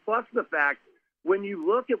State. Plus the fact, when you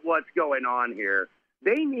look at what's going on here,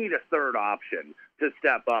 they need a third option to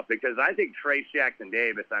step up because I think Trace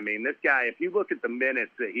Jackson-Davis, I mean, this guy, if you look at the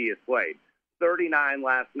minutes that he has played, 39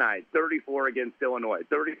 last night, 34 against Illinois,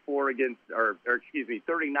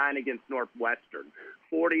 39 against Northwestern,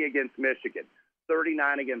 40 against Michigan,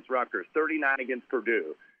 39 against Rutgers, 39 against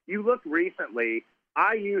Purdue. You look recently,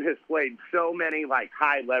 IU has played so many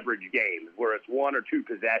high leverage games where it's one or two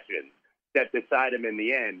possessions that decide them in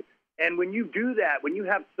the end. And when you do that, when you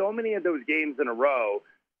have so many of those games in a row,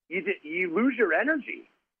 you lose your energy.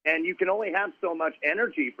 And you can only have so much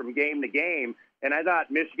energy from game to game. And I thought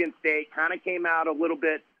Michigan State kind of came out a little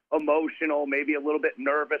bit emotional, maybe a little bit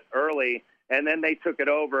nervous early, and then they took it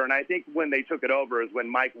over. And I think when they took it over is when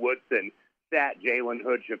Mike Woodson sat Jalen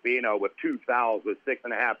Hood-Schifino with 2 fouls with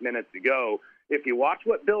 6.5 minutes to go. If you watch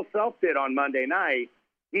what Bill Self did on Monday night,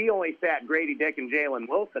 he only sat Grady Dick and Jalen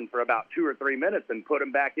Wilson for about 2 or 3 minutes and put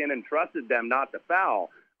them back in and trusted them not to foul.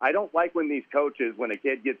 I don't like when these coaches, when a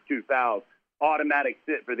kid gets 2 fouls, automatic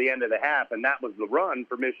sit for the end of the half, and that was the run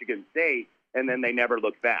for Michigan State, and then they never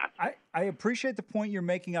looked back. I appreciate the point you're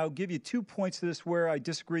making. I'll give you 2 points to this where I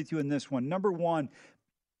disagree with you in this one. Number one,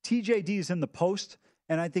 TJD is in the post,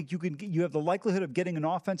 and I think you have the likelihood of getting an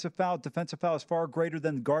offensive foul. Defensive foul is far greater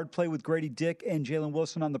than the guard play with Grady Dick and Jalen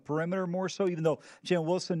Wilson on the perimeter more so, even though Jalen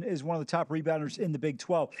Wilson is one of the top rebounders in the Big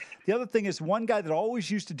 12. The other thing is one guy that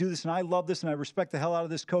always used to do this, and I love this, and I respect the hell out of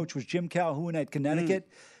this coach, was Jim Calhoun at Connecticut.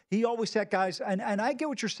 He always had guys, and I get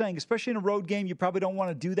what you're saying, especially in a road game, you probably don't want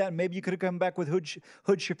to do that. Maybe you could have come back with Hood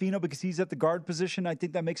Schifino because he's at the guard position. I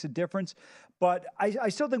think that makes a difference. But I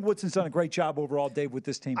still think Woodson's done a great job overall, Dave, with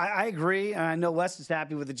this team. I agree, and I know Wes is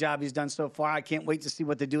happy with the job he's done so far. I can't wait to see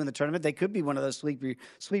what they do in the tournament. They could be one of those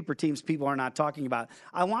sleeper teams people are not talking about.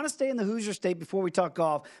 I want to stay in the Hoosier State before we talk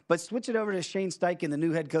golf, but switch it over to Shane Steichen, the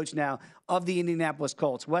new head coach now of the Indianapolis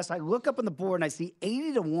Colts. Wes, I look up on the board and I see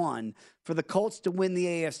 80-1 for the Colts to win the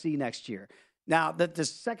AFC next year. Now, the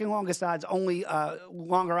second longest odds,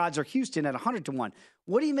 longer odds are Houston at 100-1.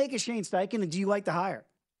 What do you make of Shane Steichen, and do you like the hire?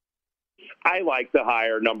 I like the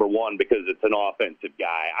hire, number one, because it's an offensive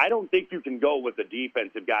guy. I don't think you can go with a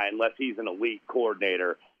defensive guy unless he's an elite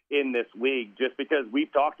coordinator in this league, just because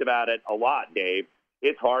we've talked about it a lot, Dave.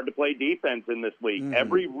 It's hard to play defense in this league. Mm-hmm.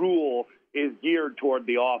 Every rule is geared toward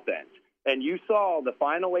the offense. And you saw the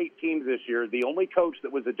final 8 teams this year, the only coach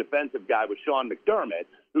that was a defensive guy was Sean McDermott,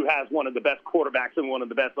 who has one of the best quarterbacks and one of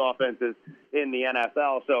the best offenses in the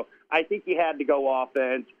NFL. So I think you had to go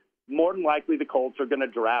offense. More than likely the Colts are going to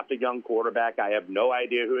draft a young quarterback. I have no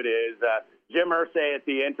idea who it is. Jim Irsay at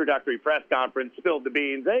the introductory press conference spilled the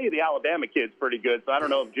beans. Hey, the Alabama kid's pretty good, so I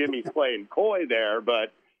don't know if Jimmy's playing coy there,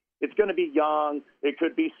 but it's going to be young. It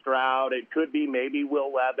could be Stroud. It could be maybe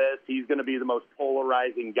Will Levis. He's going to be the most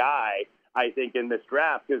polarizing guy, I think, in this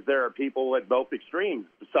draft because there are people at both extremes,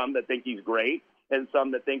 some that think he's great and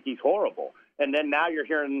some that think he's horrible. And then now you're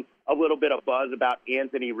hearing a little bit of buzz about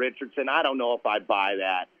Anthony Richardson. I don't know if I buy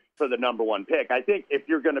that for the number 1 pick. I think if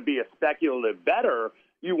you're going to be a speculative bettor,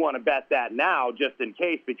 you want to bet that now just in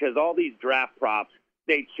case because all these draft props,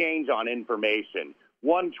 they change on information.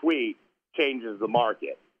 One tweet changes the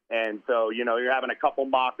market. And so, you're having a couple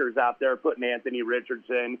mockers out there putting Anthony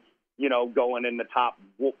Richardson, going in the top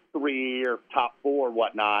 3 or top 4,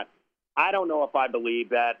 whatnot. I don't know if I believe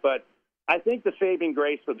that, but I think the saving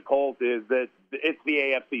grace for the Colts is that it's the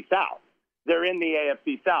AFC South. They're in the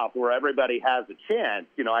AFC South where everybody has a chance.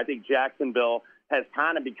 I think Jacksonville has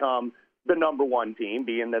kind of become the number 1 team,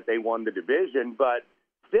 being that they won the division, but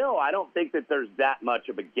still, I don't think that there's that much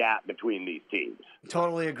of a gap between these teams.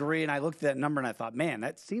 Totally agree. And I looked at that number and I thought, man,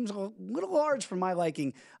 that seems a little large for my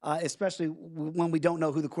liking, especially when we don't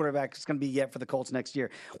know who the quarterback is going to be yet for the Colts next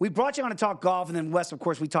year. We brought you on to talk golf, and then Wes, of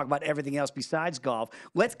course, we talk about everything else besides golf.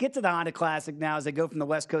 Let's get to the Honda Classic now as they go from the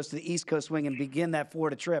West Coast to the East Coast swing and begin that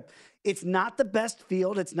Florida trip. It's not the best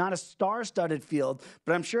field. It's not a star-studded field,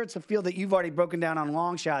 but I'm sure it's a field that you've already broken down on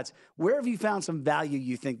long shots. Where have you found some value,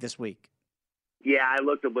 you think, this week? Yeah, I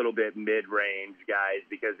looked a little bit mid-range, guys,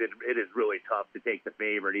 because it is really tough to take the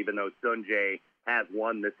favorite, even though Sungjae has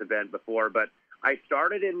won this event before. But I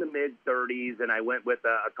started in the mid-30s, and I went with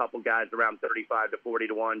a couple guys around 35 to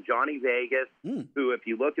 40-1. Johnny Vegas, who, if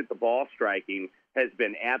you look at the ball striking, has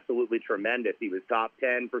been absolutely tremendous. He was top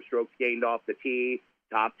 10 for strokes gained off the tee,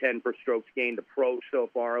 top 10 for strokes gained approach so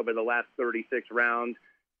far over the last 36 rounds.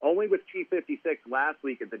 Only with T56 last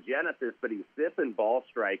week at the Genesis, but he's 5th in ball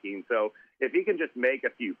striking. So if he can just make a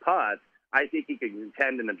few putts, I think he can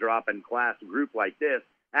contend in a drop-in class group like this.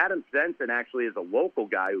 Adam Svensson actually is a local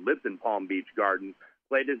guy who lives in Palm Beach Gardens,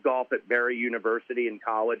 played his golf at Berry University in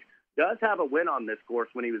college, does have a win on this course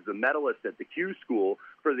when he was the medalist at the Q School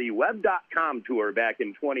for the Web.com Tour back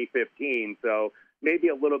in 2015. So maybe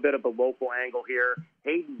a little bit of a local angle here.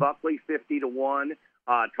 Hayden Buckley, 50-1.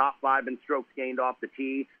 Top 5 in strokes gained off the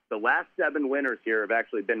tee. The last 7 winners here have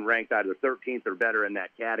actually been ranked either 13th or better in that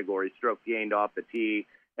category, strokes gained off the tee.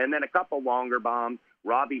 And then a couple longer bombs.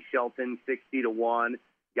 Robbie Shelton, 60-1,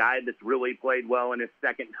 guy that's really played well in his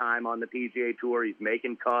second time on the PGA Tour. He's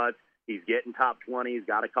making cuts. He's getting top 20. He's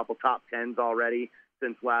got a couple top 10s already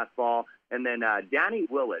since last fall. And then Danny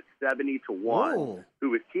Willett, 70-1, who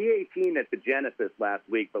was T18 at the Genesis last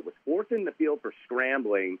week, but was 4th in the field for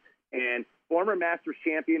scrambling. And former Masters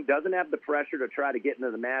champion, doesn't have the pressure to try to get into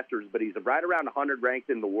the Masters, but he's right around 100 ranked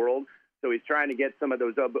in the world. So he's trying to get some of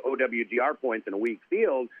those OWGR points in a weak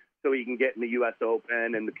field so he can get in the U.S.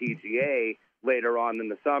 Open and the PGA later on in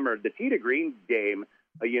the summer. The tee to green game,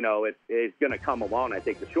 it's going to come along. I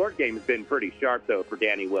think the short game has been pretty sharp, though, for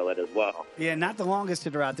Danny Willett as well. Yeah, not the longest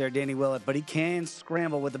hitter out there, Danny Willett, but he can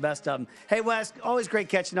scramble with the best of them. Hey, Wes, always great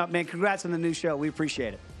catching up, man. Congrats on the new show. We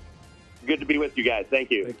appreciate it. Good to be with you guys.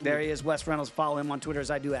 Thank you. There he is, Wes Reynolds. Follow him on Twitter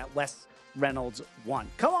as I do at Wes Reynolds 1.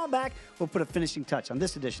 Come on back. We'll put a finishing touch on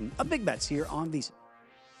this edition of Big Bets here on VSiN.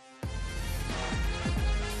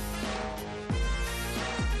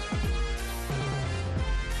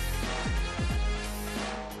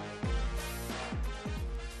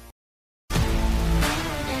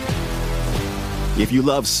 If you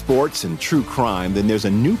love sports and true crime, then there's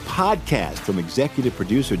a new podcast from executive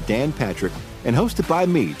producer Dan Patrick and hosted by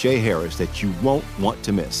me, Jay Harris, that you won't want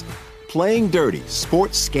to miss. Playing Dirty: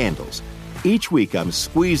 Sports Scandals. Each week, I'm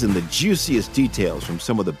squeezing the juiciest details from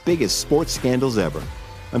some of the biggest sports scandals ever.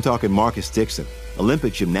 I'm talking Marcus Dixon,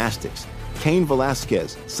 Olympic gymnastics, Cain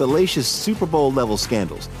Velasquez, salacious Super Bowl-level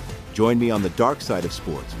scandals. Join me on the dark side of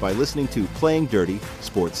sports by listening to Playing Dirty: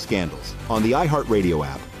 Sports Scandals on the iHeartRadio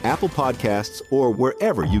app, Apple Podcasts, or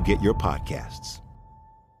wherever you get your podcasts.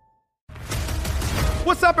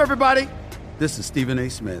 What's up, everybody? This is Stephen A.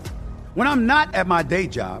 Smith. When I'm not at my day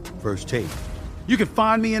job, First Take, you can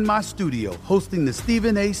find me in my studio hosting the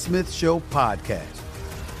Stephen A. Smith Show podcast.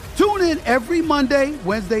 Tune in every Monday,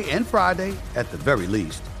 Wednesday, and Friday, at the very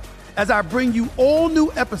least, as I bring you all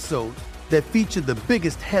new episodes that feature the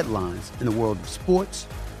biggest headlines in the world of sports,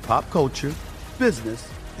 pop culture, business,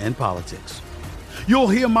 and politics. You'll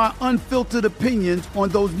hear my unfiltered opinions on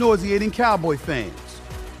those nauseating Cowboy fans,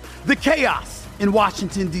 the chaos in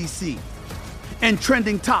Washington, D.C., and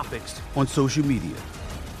trending topics on social media,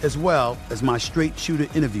 as well as my straight shooter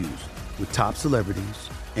interviews with top celebrities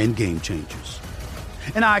and game changers.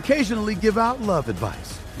 And I occasionally give out love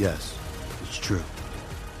advice. Yes, it's true.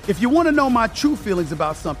 If you want to know my true feelings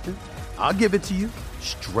about something, I'll give it to you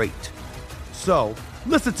straight. So,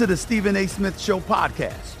 listen to the Stephen A. Smith Show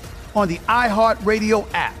podcast on the iHeartRadio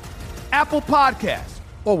app, Apple Podcasts,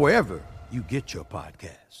 or wherever you get your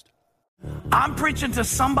podcast. I'm preaching to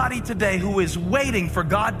somebody today who is waiting for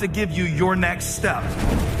God to give you your next step.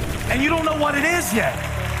 And you don't know what it is yet.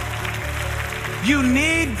 You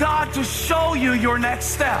need God to show you your next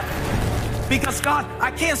step. Because God,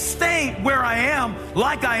 I can't stay where I am,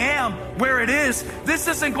 like I am, where it is. This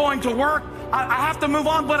isn't going to work. I have to move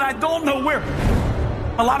on, but I don't know where.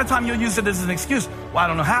 A lot of time you'll use it as an excuse. Well, I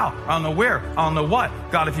don't know how. I don't know where. I don't know what.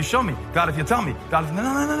 God, if you show me. God, if you tell me. God, if...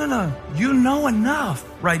 No. You know enough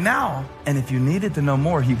right now. And if you needed to know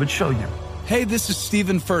more, he would show you. Hey, this is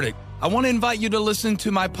Stephen Furtick. I want to invite you to listen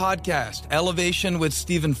to my podcast, Elevation with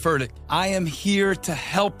Stephen Furtick. I am here to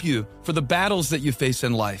help you for the battles that you face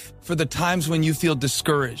in life, for the times when you feel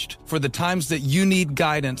discouraged, for the times that you need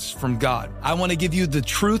guidance from God. I want to give you the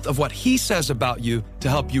truth of what He says about you to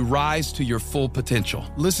help you rise to your full potential.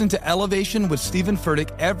 Listen to Elevation with Stephen Furtick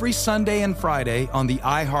every Sunday and Friday on the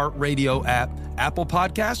iHeartRadio app, Apple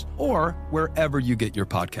Podcasts, or wherever you get your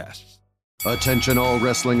podcasts. Attention all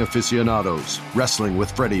wrestling aficionados. Wrestling with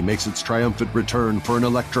Freddie makes its triumphant return for an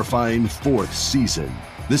electrifying 4th season.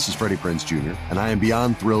 This is Freddie Prinze Jr., and I am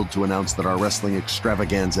beyond thrilled to announce that our wrestling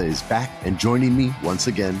extravaganza is back, and joining me once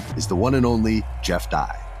again is the one and only Jeff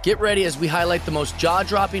Dye. Get ready as we highlight the most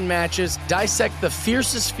jaw-dropping matches, dissect the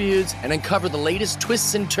fiercest feuds, and uncover the latest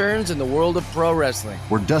twists and turns in the world of pro wrestling.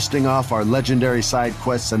 We're dusting off our legendary side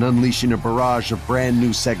quests and unleashing a barrage of brand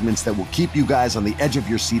new segments that will keep you guys on the edge of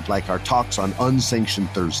your seat like our talks on Unsanctioned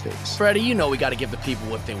Thursdays. Freddie, you know we got to give the people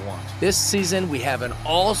what they want. This season, we have an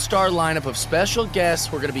all-star lineup of special guests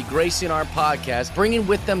who are going to be gracing our podcast, bringing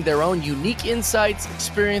with them their own unique insights,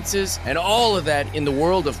 experiences, and all of that in the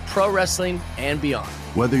world of pro wrestling and beyond.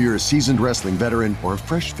 Whether you're a seasoned wrestling veteran or a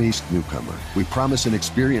fresh-faced newcomer, we promise an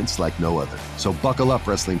experience like no other. So buckle up,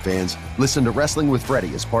 wrestling fans. Listen to Wrestling with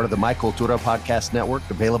Freddie as part of the My Cultura Podcast Network,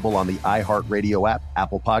 available on the iHeartRadio app,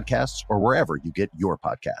 Apple Podcasts, or wherever you get your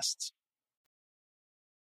podcasts.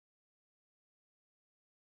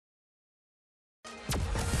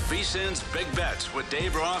 VSiN's Big Bets with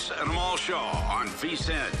Dave Ross and Amal Shaw on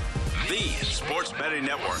VSiN, the sports betting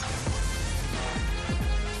network.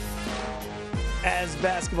 As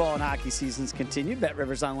basketball and hockey seasons continue,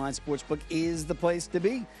 BetRivers Online Sportsbook is the place to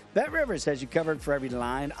be. BetRivers has you covered for every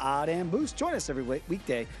line, odd, and boost. Join us every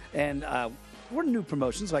weekday. And we're new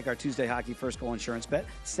promotions like our Tuesday Hockey First Goal Insurance Bet,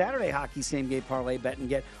 Saturday Hockey Same Game Parlay Bet and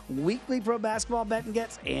Get, weekly pro basketball bet and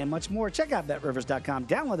gets, and much more. Check out BetRivers.com.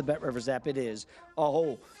 Download the BetRivers app. It is a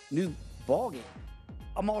whole new ballgame.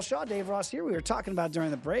 Amal Shaw, Dave Ross here. We were talking about during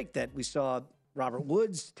the break that we saw Robert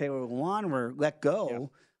Woods, Taylor Lewan were let go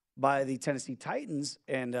by the Tennessee Titans,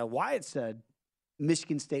 and Wyatt said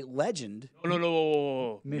Michigan State legend.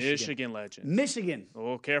 No. Michigan legend. Michigan.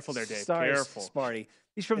 Oh, careful there, Dave. Sorry, Careful. Sparty.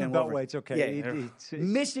 He's from the Beltway. It's okay. Yeah.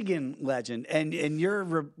 Michigan legend. And your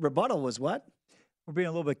rebuttal was what? We're being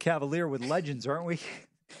a little bit cavalier with legends, aren't we?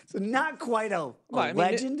 So not quite a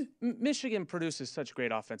legend. Michigan produces such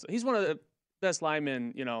great offense. He's one of the best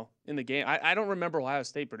linemen, in the game. I don't remember Ohio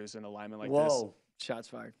State producing a lineman like this. Shots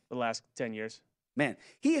fired. The last 10 years. Man,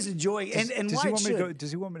 he is enjoying, and does why he want should. me to go?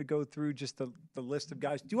 Does he want me to go through just the list of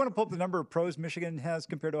guys? Do you want to pull up the number of pros Michigan has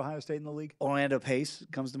compared to Ohio State in the league? Orlando Pace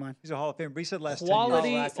comes to mind. He's a Hall of Famer, but he said last quality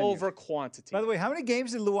 10 years. over quantity. By the way, how many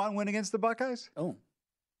games did Luan win against the Buckeyes? Oh,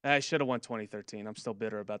 I should have won 2013. I'm still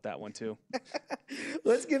bitter about that one too.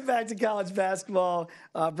 Let's get back to college basketball,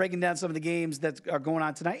 breaking down some of the games that are going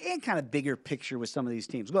on tonight and kind of bigger picture with some of these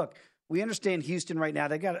teams. Look, we understand Houston right now.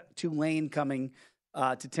 They got Tulane coming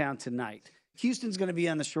to town tonight. Houston's going to be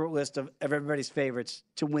on the short list of everybody's favorites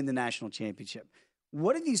to win the national championship.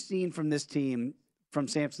 What have you seen from this team, from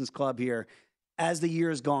Sampson's club here, as the year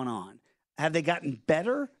has gone on? Have they gotten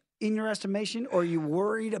better in your estimation, or are you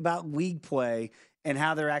worried about league play and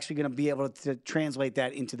how they're actually going to be able to translate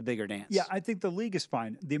that into the bigger dance? Yeah, I think the league is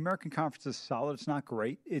fine. The American Conference is solid. It's not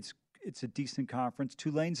great. It's a decent conference.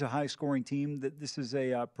 Tulane's a high-scoring team. This is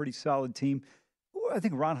a pretty solid team. I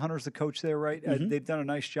think Ron Hunter's the coach there, right? Mm-hmm. They've done a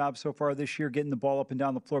nice job so far this year getting the ball up and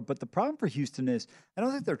down the floor. But the problem for Houston is I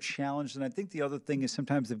don't think they're challenged, and I think the other thing is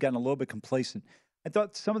sometimes they've gotten a little bit complacent. I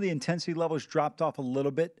thought some of the intensity levels dropped off a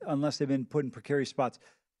little bit unless they've been put in precarious spots.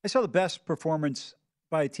 I saw the best performance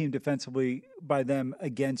by a team defensively by them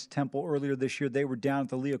against Temple earlier this year. They were down at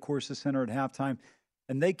the Leah Corsa Center at halftime,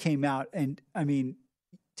 and they came out. And, I mean,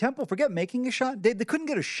 Temple, forget making a shot. They couldn't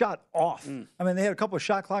get a shot off. I mean, they had a couple of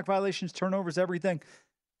shot clock violations, turnovers, everything.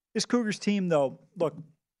 This Cougars team, though, look,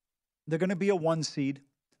 they're going to be a 1 seed.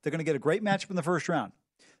 They're going to get a great matchup in the first round.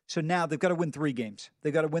 So now they've got to win 3 games.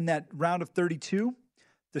 They've got to win that round of 32,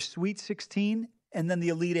 the Sweet 16, and then the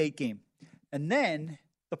Elite 8 game. And then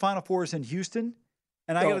the Final Four is in Houston.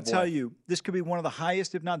 And I got to tell you, this could be one of the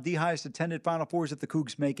highest, if not the highest, attended Final Fours if the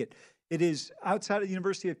Cougs make it. It is outside of the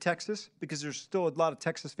University of Texas because there's still a lot of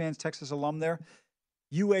Texas fans, Texas alum there.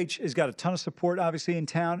 UH has got a ton of support, obviously, in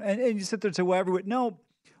town. And you sit there and say, well, everyone, no,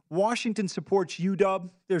 Washington supports UW.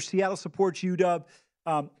 There's Seattle supports UW.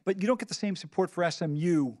 But you don't get the same support for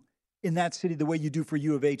SMU in that city the way you do for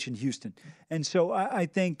U of H in Houston. And so I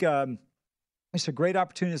think it's a great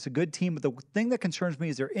opportunity. It's a good team. But the thing that concerns me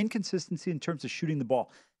is their inconsistency in terms of shooting the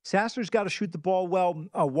ball. Sasser's got to shoot the ball well.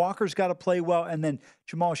 Walker's got to play well. And then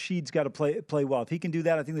Jamal Sheed's got to play well. If he can do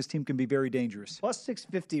that, I think this team can be very dangerous. Plus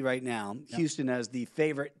 650 right now. Yep. Houston as the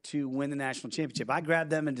favorite to win the national championship. I grabbed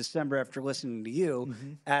them in December after listening to you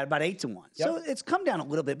at about 8-1. Yep. So it's come down a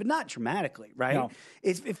little bit, but not dramatically, right? No.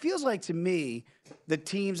 It feels like to me, the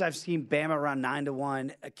teams I've seen, Bama around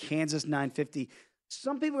 9-1, Kansas 950.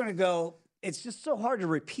 Some people are going to go, it's just so hard to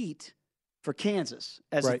repeat for Kansas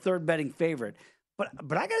as a third betting favorite.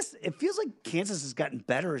 But I guess it feels like Kansas has gotten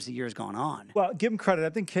better as the year's gone on. Well, give them credit.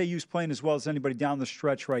 I think KU's playing as well as anybody down the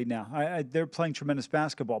stretch right now. They're playing tremendous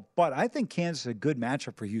basketball. But I think Kansas is a good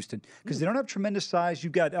matchup for Houston because they don't have tremendous size.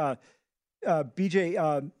 You've got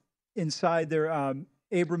BJ inside there,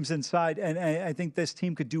 Abrams inside. And I think this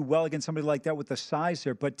team could do well against somebody like that with the size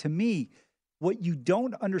there. But to me, what you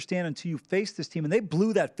don't understand until you face this team, and they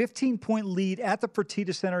blew that 15-point lead at the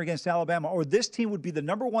Fertitta Center against Alabama, or this team would be the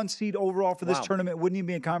number 1 seed overall for this tournament. It wouldn't even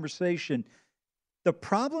be a conversation. The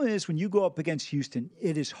problem is when you go up against Houston,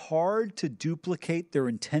 it is hard to duplicate their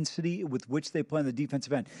intensity with which they play on the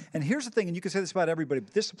defensive end. And here's the thing, and you can say this about everybody,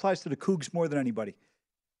 but this applies to the Cougs more than anybody.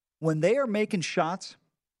 When they are making shots,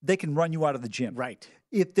 they can run you out of the gym. Right.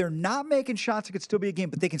 If they're not making shots, it could still be a game,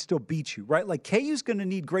 but they can still beat you, right? Like KU's going to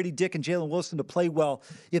need Grady Dick and Jalen Wilson to play well.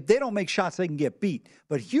 If they don't make shots, they can get beat.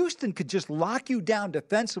 But Houston could just lock you down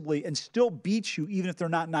defensively and still beat you, even if they're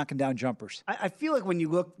not knocking down jumpers. I feel like when you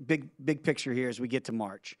look big picture here as we get to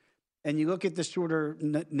March, and you look at the shorter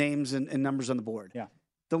names and numbers on the board,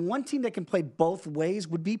 the one team that can play both ways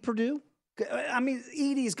would be Purdue. I mean,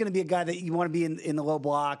 Edey is going to be a guy that you want to be in the low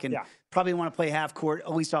block and probably want to play half court,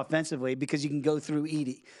 at least offensively, because you can go through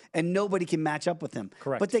Edey. And nobody can match up with him.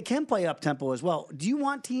 Correct. But they can play up-tempo as well. Do you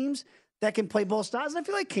want teams that can play both styles? And I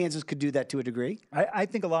feel like Kansas could do that to a degree. I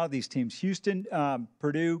think a lot of these teams, Houston,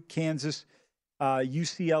 Purdue, Kansas,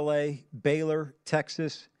 UCLA, Baylor,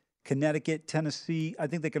 Texas, Connecticut, Tennessee, I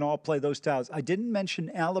think they can all play those styles. I didn't mention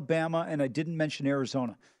Alabama and I didn't mention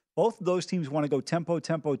Arizona. Both of those teams want to go tempo,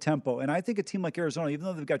 tempo, tempo. And I think a team like Arizona, even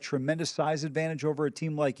though they've got tremendous size advantage over a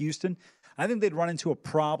team like Houston, I think they'd run into a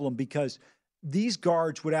problem because these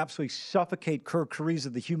guards would absolutely suffocate Kirk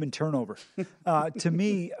Ariza, the human turnover. To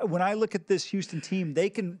me, when I look at this Houston team, they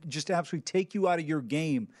can just absolutely take you out of your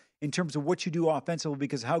game in terms of what you do offensively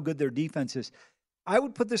because of how good their defense is. I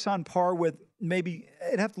would put this on par with maybe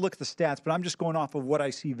 – I'd have to look at the stats, but I'm just going off of what I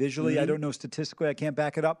see visually. I don't know statistically. I can't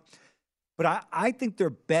back it up. But I think they're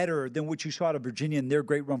better than what you saw out of Virginia in their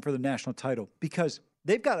great run for the national title because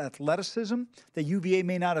they've got athleticism that UVA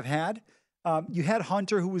may not have had. You had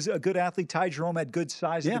Hunter, who was a good athlete. Ty Jerome had good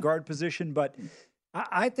size at the guard position. But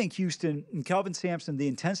I think Houston and Kelvin Sampson, the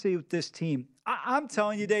intensity with this team, I'm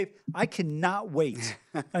telling you, Dave, I cannot wait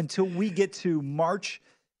until we get to March.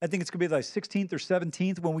 I think it's going to be like 16th or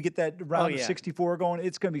 17th when we get that round of 64 going.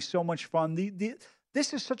 It's going to be so much fun.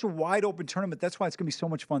 This is such a wide-open tournament. That's why it's going to be so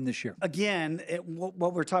much fun this year. Again,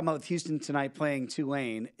 what we're talking about with Houston tonight playing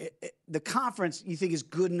Tulane, the conference you think is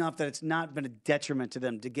good enough that it's not been a detriment to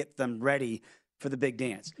them to get them ready for the big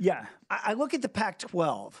dance. Yeah. I look at the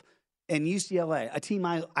Pac-12 and UCLA, a team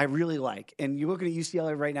I really like, and you're looking at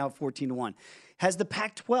UCLA right now 14-1. Has the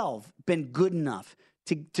Pac-12 been good enough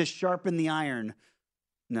to sharpen the iron?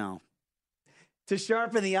 No. To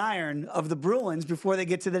sharpen the iron of the Bruins before they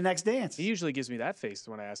get to the next dance. He usually gives me that face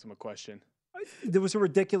when I ask him a question. There was a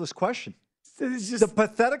ridiculous question. The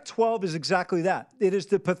pathetic 12 is exactly that. It is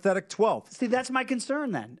the pathetic 12. See, that's my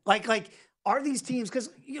concern then. Like, are these teams, because,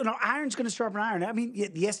 iron's going to sharpen iron. I mean,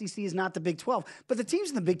 the SEC is not the Big 12, but the teams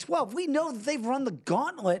in the Big 12, we know that they've run the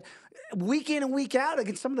gauntlet week in and week out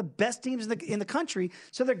against some of the best teams in the country,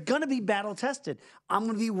 so they're going to be battle-tested. I'm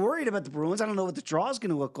going to be worried about the Bruins. I don't know what the draw is going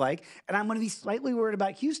to look like, and I'm going to be slightly worried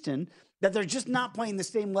about Houston, that they're just not playing the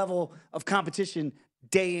same level of competition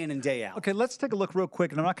day in and day out. Okay, let's take a look real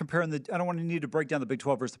quick, and I'm not comparing I don't want to need to break down the Big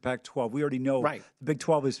 12 versus the Pac-12. We already know the Big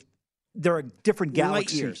 12 is – they're a different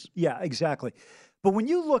galaxy. Light years. Yeah, exactly. But when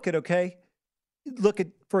you look at,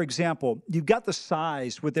 for example, you've got the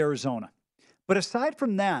size with Arizona. But aside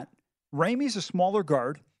from that, Ramey's a smaller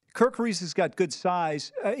guard. Kirk Reese has got good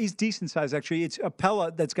size. He's decent size, actually. It's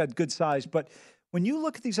Appella that's got good size. But when you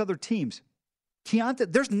look at these other teams,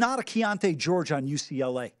 there's not a Keontae George on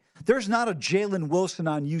UCLA. There's not a Jalen Wilson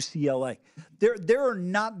on UCLA. There are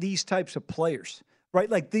not these types of players. Right?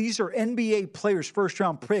 Like, these are NBA players,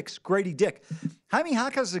 first-round picks, Grady Dick. Jaime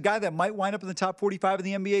Jaquez is a guy that might wind up in the top 45 of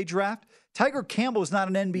the NBA draft. Tiger Campbell is not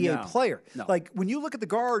an NBA player. No. Like, when you look at the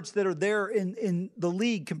guards that are there in the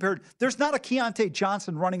league compared, there's not a Keontae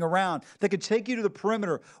Johnson running around that could take you to the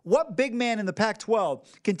perimeter. What big man in the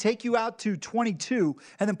Pac-12 can take you out to 22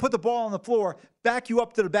 and then put the ball on the floor, back you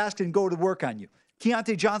up to the basket, and go to work on you?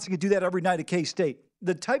 Keontae Johnson could do that every night at K-State.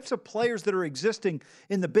 The types of players that are existing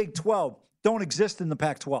in the Big 12 don't exist in the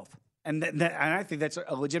Pac-12. And I think that's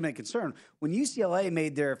a legitimate concern. When UCLA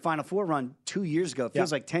made their Final Four run 2 years ago, it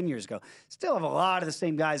feels like 10 years ago, still have a lot of the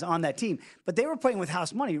same guys on that team. But they were playing with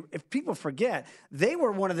house money. If people forget, they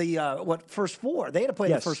were one of the, first four. They had to play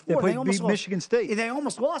in the first four. They beat Michigan State. They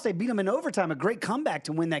almost lost. They beat them in overtime. A great comeback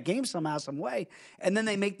to win that game somehow, some way. And then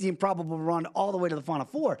they make the improbable run all the way to the Final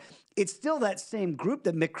Four. It's still that same group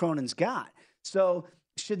that Mick Cronin's got. So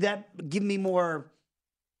should that give me more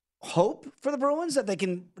hope for the Bruins that they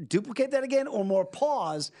can duplicate that again, or more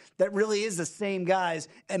pause that really is the same guys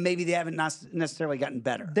and maybe they haven't necessarily gotten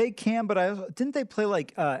better? They can, but didn't they play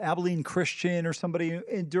like Abilene Christian or somebody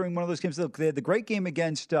during one of those games? They had the great game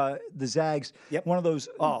against the Zags, one of those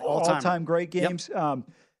all-time great games. Yep.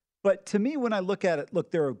 But to me, when I look at it,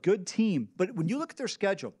 look, they're a good team. But when you look at their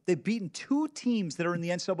schedule, they've beaten two teams that are in the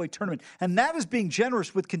NCAA tournament. And that is being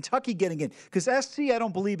generous with Kentucky getting in. Because SC, I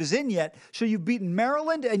don't believe, is in yet. So you've beaten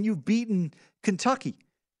Maryland and you've beaten Kentucky.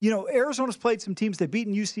 Arizona's played some teams. They've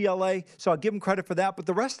beaten UCLA, so I'll give them credit for that. But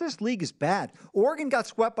the rest of this league is bad. Oregon got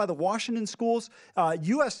swept by the Washington schools.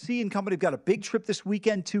 USC and company have got a big trip this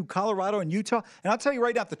weekend to Colorado and Utah. And I'll tell you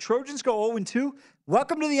right now, if the Trojans go 0-2,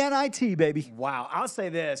 welcome to the NIT, baby. Wow. I'll say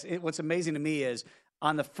this. What's amazing to me is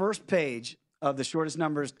on the first page of the shortest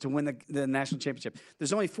numbers to win the national championship,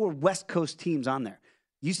 there's only 4 West Coast teams on there.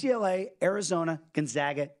 UCLA, Arizona,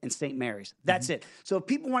 Gonzaga, and St. Mary's. That's it. So if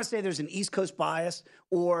people want to say there's an East Coast bias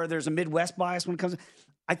or there's a Midwest bias when it comes to,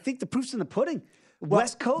 I think the proof's in the pudding.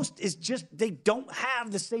 West Coast is just, they don't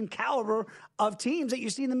have the same caliber of teams that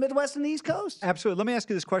you see in the Midwest and the East Coast. Absolutely. Let me ask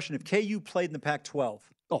you this question. If KU played in the Pac-12,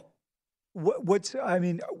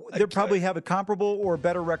 they probably have a comparable or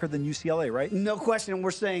better record than UCLA, right? No question. And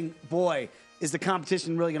we're saying, boy, is the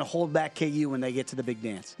competition really going to hold back KU when they get to the big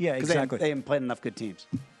dance? Yeah, exactly. They haven't played enough good teams.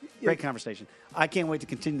 Great conversation. I can't wait to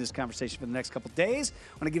continue this conversation for the next couple of days.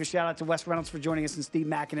 I want to give a shout out to Wes Reynolds for joining us and Steve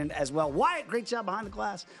Makinen as well. Wyatt, great job behind the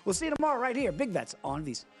glass. We'll see you tomorrow right here. Big Bets on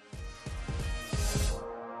VSiN.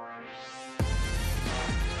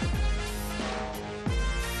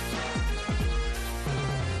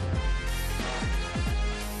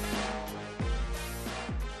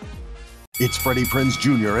 It's Freddie Prinze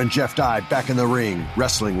Jr. and Jeff Dye back in the ring.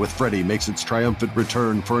 Wrestling with Freddie makes its triumphant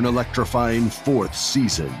return for an electrifying 4th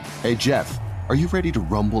season. Hey, Jeff, Are you ready to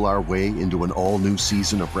rumble our way into an all-new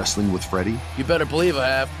season of Wrestling with Freddie? You better believe I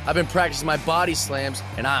have. I've been practicing my body slams,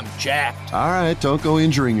 and I'm jacked. All right, don't go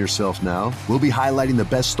injuring yourself now. We'll be highlighting the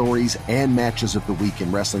best stories and matches of the week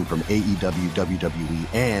in wrestling from AEW,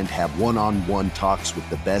 WWE, and have one-on-one talks with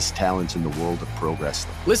the best talents in the world of pro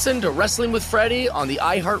wrestling. Listen to Wrestling with Freddie on the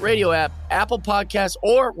iHeartRadio app, Apple Podcasts,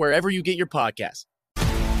 or wherever you get your podcasts.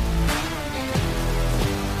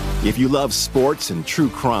 If you love sports and true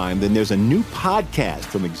crime, then there's a new podcast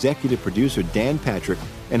from executive producer Dan Patrick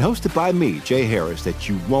and hosted by me, Jay Harris, that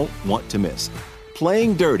you won't want to miss.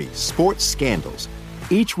 Playing Dirty: Sports Scandals.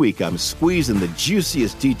 Each week, I'm squeezing the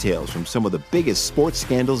juiciest details from some of the biggest sports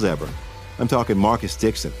scandals ever. I'm talking Marcus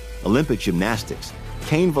Dixon, Olympic gymnastics,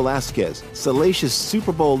 Cain Velasquez, salacious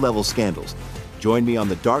Super Bowl-level scandals. Join me on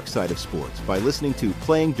the dark side of sports by listening to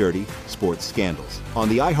Playing Dirty: Sports Scandals on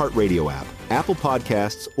the iHeartRadio app, Apple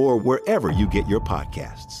Podcasts, or wherever you get your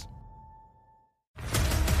podcasts.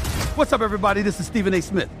 What's up, everybody? This is Stephen A.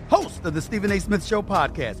 Smith, host of the Stephen A. Smith Show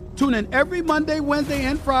podcast. Tune in every Monday, Wednesday,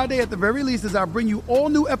 and Friday at the very least as I bring you all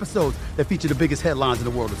new episodes that feature the biggest headlines in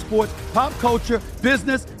the world of sports, pop culture,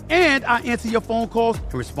 business, and I answer your phone calls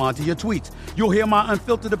and respond to your tweets. You'll hear my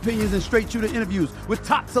unfiltered opinions and straight-shooter interviews with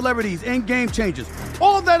top celebrities and game changers.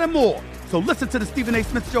 All that and more. So listen to the Stephen A.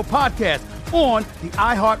 Smith Show podcast on the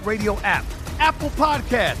iHeartRadio app, Apple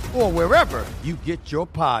Podcasts, or wherever you get your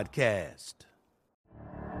podcast.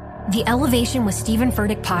 The Elevation with Stephen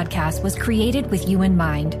Furtick podcast was created with you in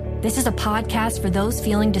mind. This is a podcast for those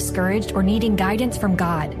feeling discouraged or needing guidance from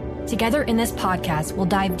God. Together in this podcast, we'll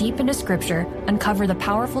dive deep into Scripture, uncover the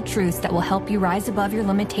powerful truths that will help you rise above your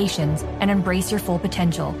limitations and embrace your full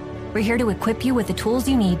potential. We're here to equip you with the tools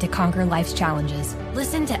you need to conquer life's challenges.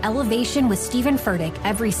 Listen to Elevation with Stephen Furtick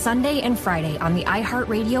every Sunday and Friday on the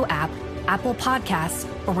iHeartRadio app, Apple Podcasts,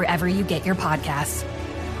 or wherever you get your podcasts.